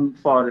little room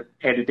for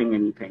editing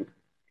anything.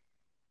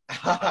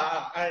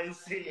 I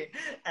see.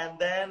 And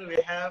then we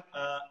have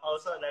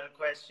also another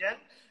question,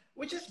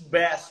 which is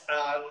best?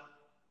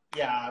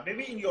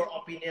 Maybe in your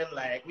opinion,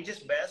 like which is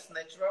best,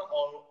 natural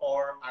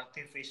or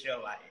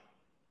artificial light?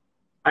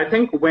 I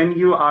think when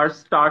you are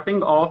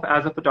starting off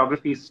as a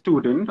photography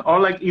student, or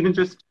like even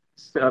just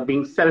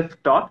being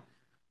self-taught,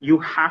 you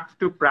have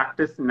to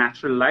practice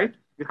natural light.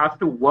 You have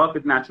to work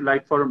with natural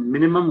light for a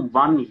minimum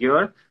 1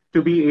 year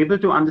to be able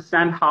to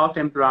understand how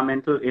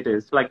temperamental it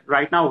is. Like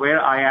right now,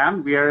 where I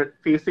am, we are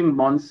facing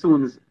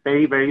monsoons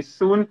very, very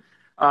soon.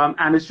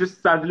 And it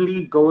just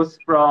suddenly goes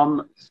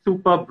from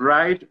super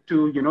bright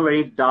to,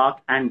 very dark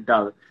and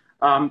dull.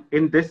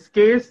 In this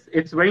case,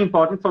 it's very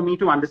important for me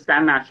to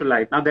understand natural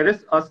light. Now, there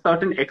is a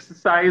certain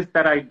exercise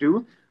that I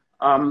do.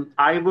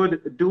 I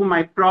would do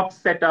my prop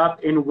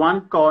setup in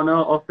one corner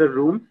of the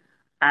room,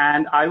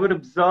 and I would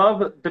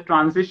observe the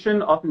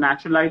transition of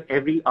natural light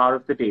every hour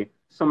of the day.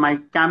 So my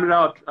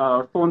camera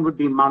or phone would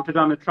be mounted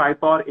on a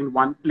tripod in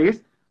one place.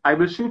 I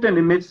will shoot an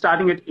image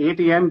starting at 8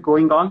 a.m.,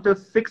 going on till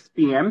 6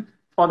 p.m.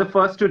 for the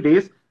first 2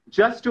 days,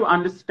 just to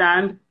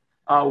understand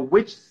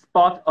which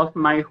spot of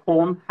my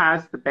home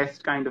has the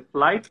best kind of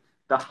light,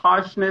 the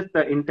harshness,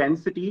 the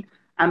intensity.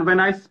 And when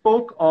I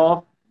spoke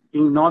of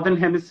in northern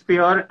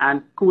hemisphere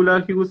and cooler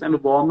hues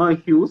and warmer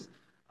hues,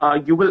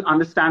 you will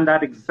understand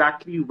that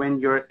exactly when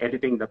you're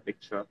editing the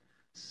picture.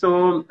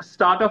 So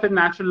start off with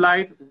natural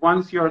light.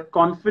 Once you're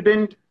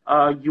confident,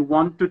 you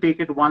want to take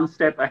it one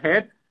step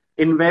ahead.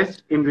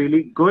 Invest in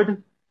really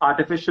good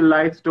artificial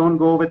lights. Don't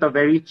go with a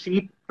very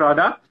cheap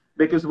product,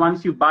 because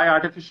once you buy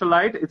artificial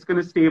light, it's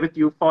going to stay with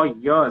you for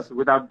years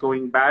without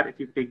going bad if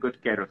you take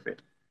good care of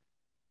it.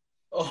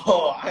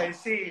 Oh, I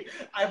see.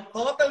 I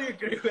totally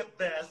agree with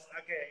this.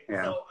 Okay,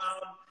 Yeah. so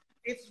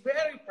it's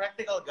very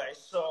practical, guys.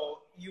 So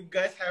you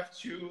guys have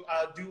to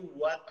do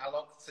what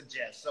Alok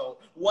suggests. So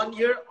 1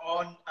 year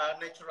on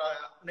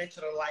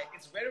natural light.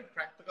 It's very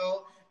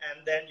practical,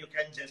 and then you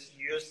can just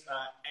use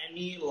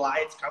any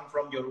lights come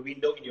from your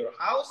window in your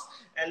house,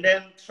 and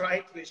then try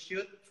to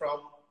shoot from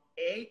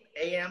 8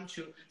 a.m.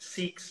 to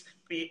 6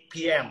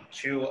 p.m.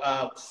 to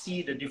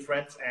see the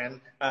difference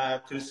and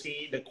to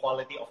see the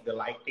quality of the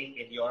lighting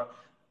in your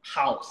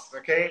house.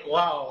 Okay,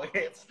 wow,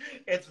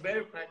 it's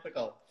very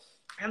practical.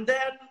 And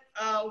then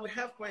we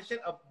have question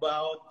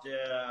about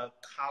the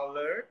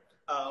color,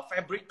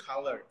 fabric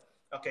color.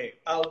 Okay,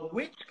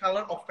 which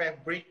color of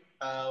fabric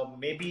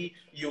maybe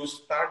you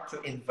start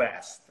to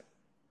invest?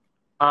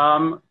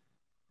 Um,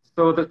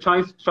 so the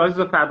choices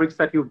of fabrics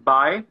that you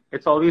buy,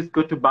 it's always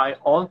good to buy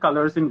all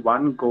colors in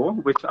one go,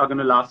 which are going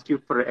to last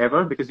you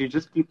forever because you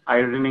just keep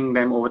ironing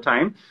them over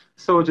time.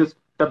 So just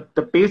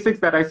the basics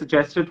that I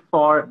suggested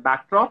for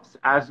backdrops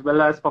as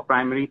well as for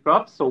primary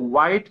props. So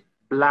white,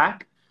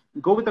 black,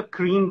 go with a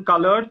cream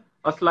colored,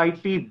 a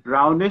slightly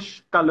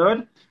brownish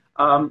colored,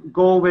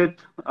 go with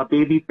a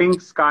baby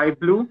pink, sky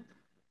blue.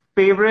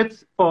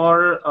 Favorites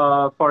for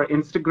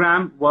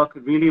Instagram work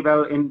really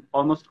well in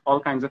almost all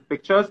kinds of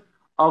pictures.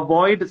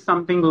 Avoid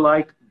something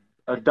like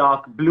a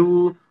dark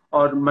blue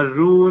or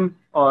maroon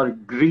or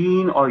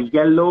green or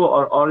yellow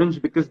or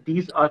orange, because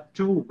these are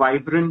too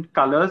vibrant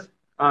colors.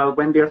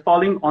 When they're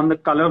falling on the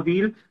color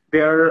wheel,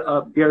 they're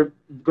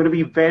going to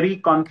be very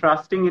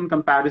contrasting in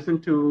comparison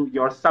to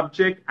your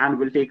subject and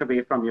will take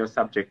away from your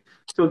subject.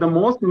 So the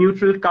most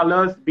neutral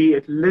colors, be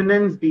it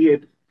linens, be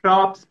it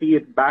props, be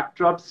it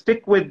backdrops,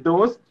 stick with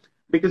those,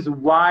 because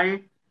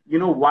why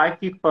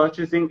keep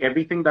purchasing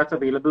everything that's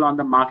available on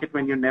the market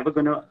when you're never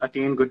going to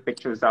attain good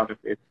pictures out of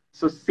it?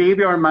 So save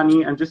your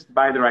money and just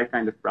buy the right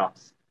kind of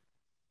props.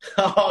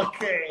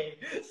 Okay,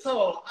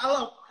 so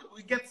Alok,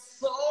 we get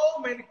so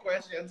many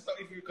questions. So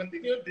if you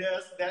continue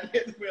this, then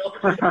it will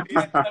be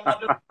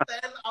another 10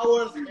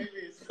 hours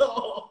maybe.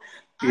 So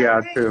I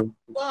Yeah, think, true.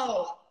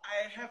 well,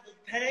 I have to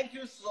thank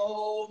you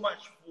so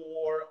much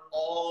for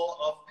all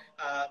of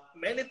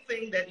many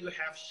things that you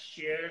have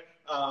shared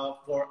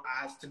for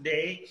us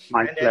today.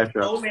 My And then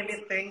pleasure. so many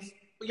things.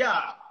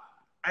 Yeah,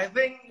 I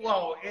think,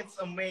 wow, it's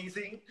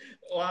amazing.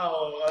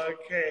 Wow,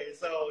 okay.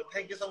 So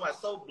thank you so much.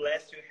 So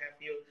blessed to have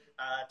you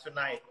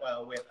tonight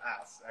with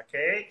us.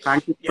 Okay.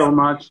 Thank you Yeah. so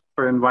much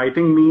for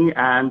inviting me,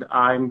 and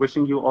I'm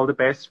wishing you all the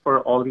best for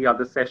all the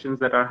other sessions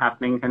that are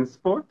happening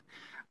henceforth.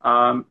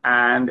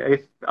 And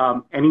if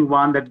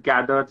anyone that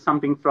gathered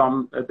something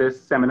from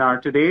this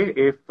seminar today,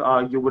 if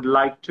you would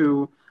like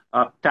to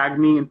tag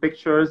me in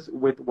pictures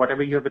with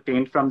whatever you have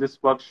attained from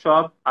this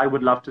workshop, I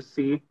would love to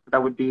see.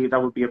 That would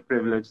be a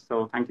privilege.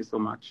 So thank you so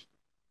much.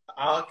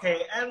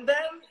 Okay, and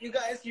then you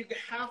guys, you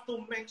have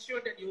to make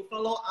sure that you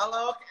follow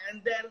Alok and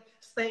then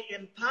stay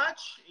in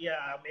touch. Yeah,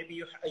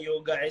 maybe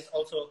you guys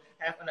also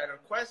have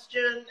another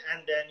question and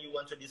then you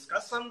want to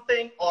discuss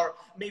something, or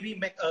maybe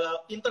make a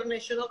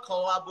international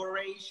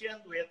collaboration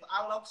with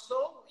Alok.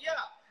 So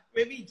yeah,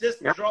 maybe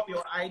just Yeah. drop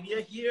your idea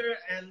here,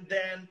 and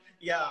then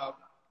yeah,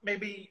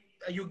 maybe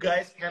you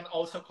guys can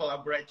also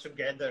collaborate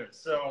together.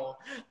 So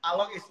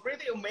Alok is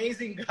pretty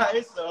amazing,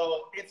 guys.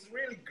 So it's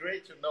really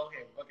great to know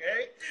him.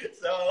 Okay,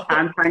 so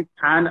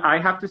And I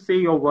have to say,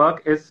 your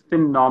work is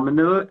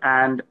phenomenal,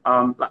 and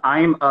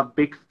I'm a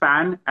big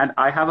fan. And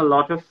I have a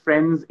lot of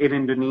friends in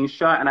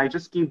Indonesia, and I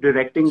just keep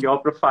directing your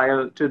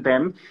profile to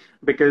them.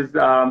 because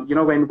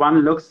when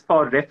one looks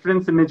for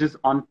reference images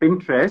on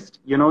Pinterest,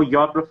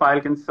 your profile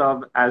can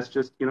serve as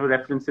just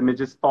reference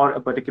images for a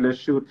particular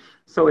shoot.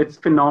 So it's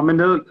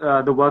phenomenal,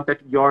 the work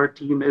that your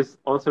team is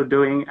also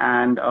doing,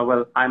 and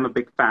well, I'm a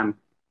big fan.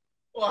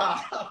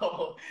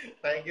 Wow.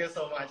 Thank you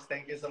so much.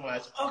 Thank you so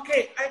much.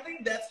 Okay, I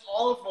think that's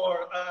all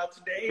for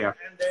today. Yeah,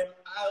 And then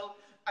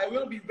I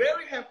will be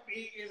very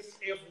happy if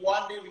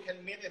one day we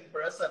can meet in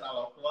person,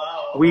 Alok.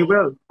 we Wow.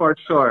 will for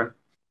sure.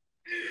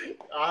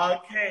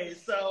 Okay,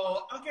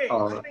 so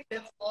I Uh, think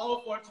that's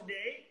all for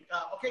today.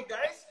 Okay,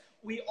 guys,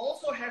 we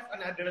also have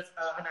another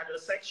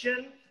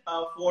section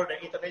for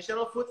the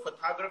International Food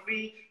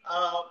Photography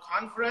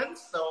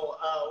Conference. So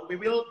we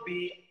will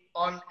be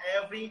on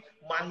every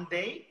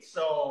Monday.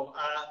 So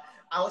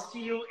I'll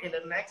see you in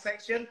the next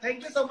section.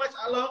 Thank you so much,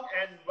 Alok,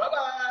 and bye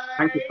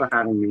Thank you for bye.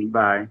 having me.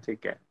 Bye.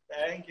 Take care.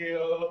 Thank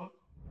you.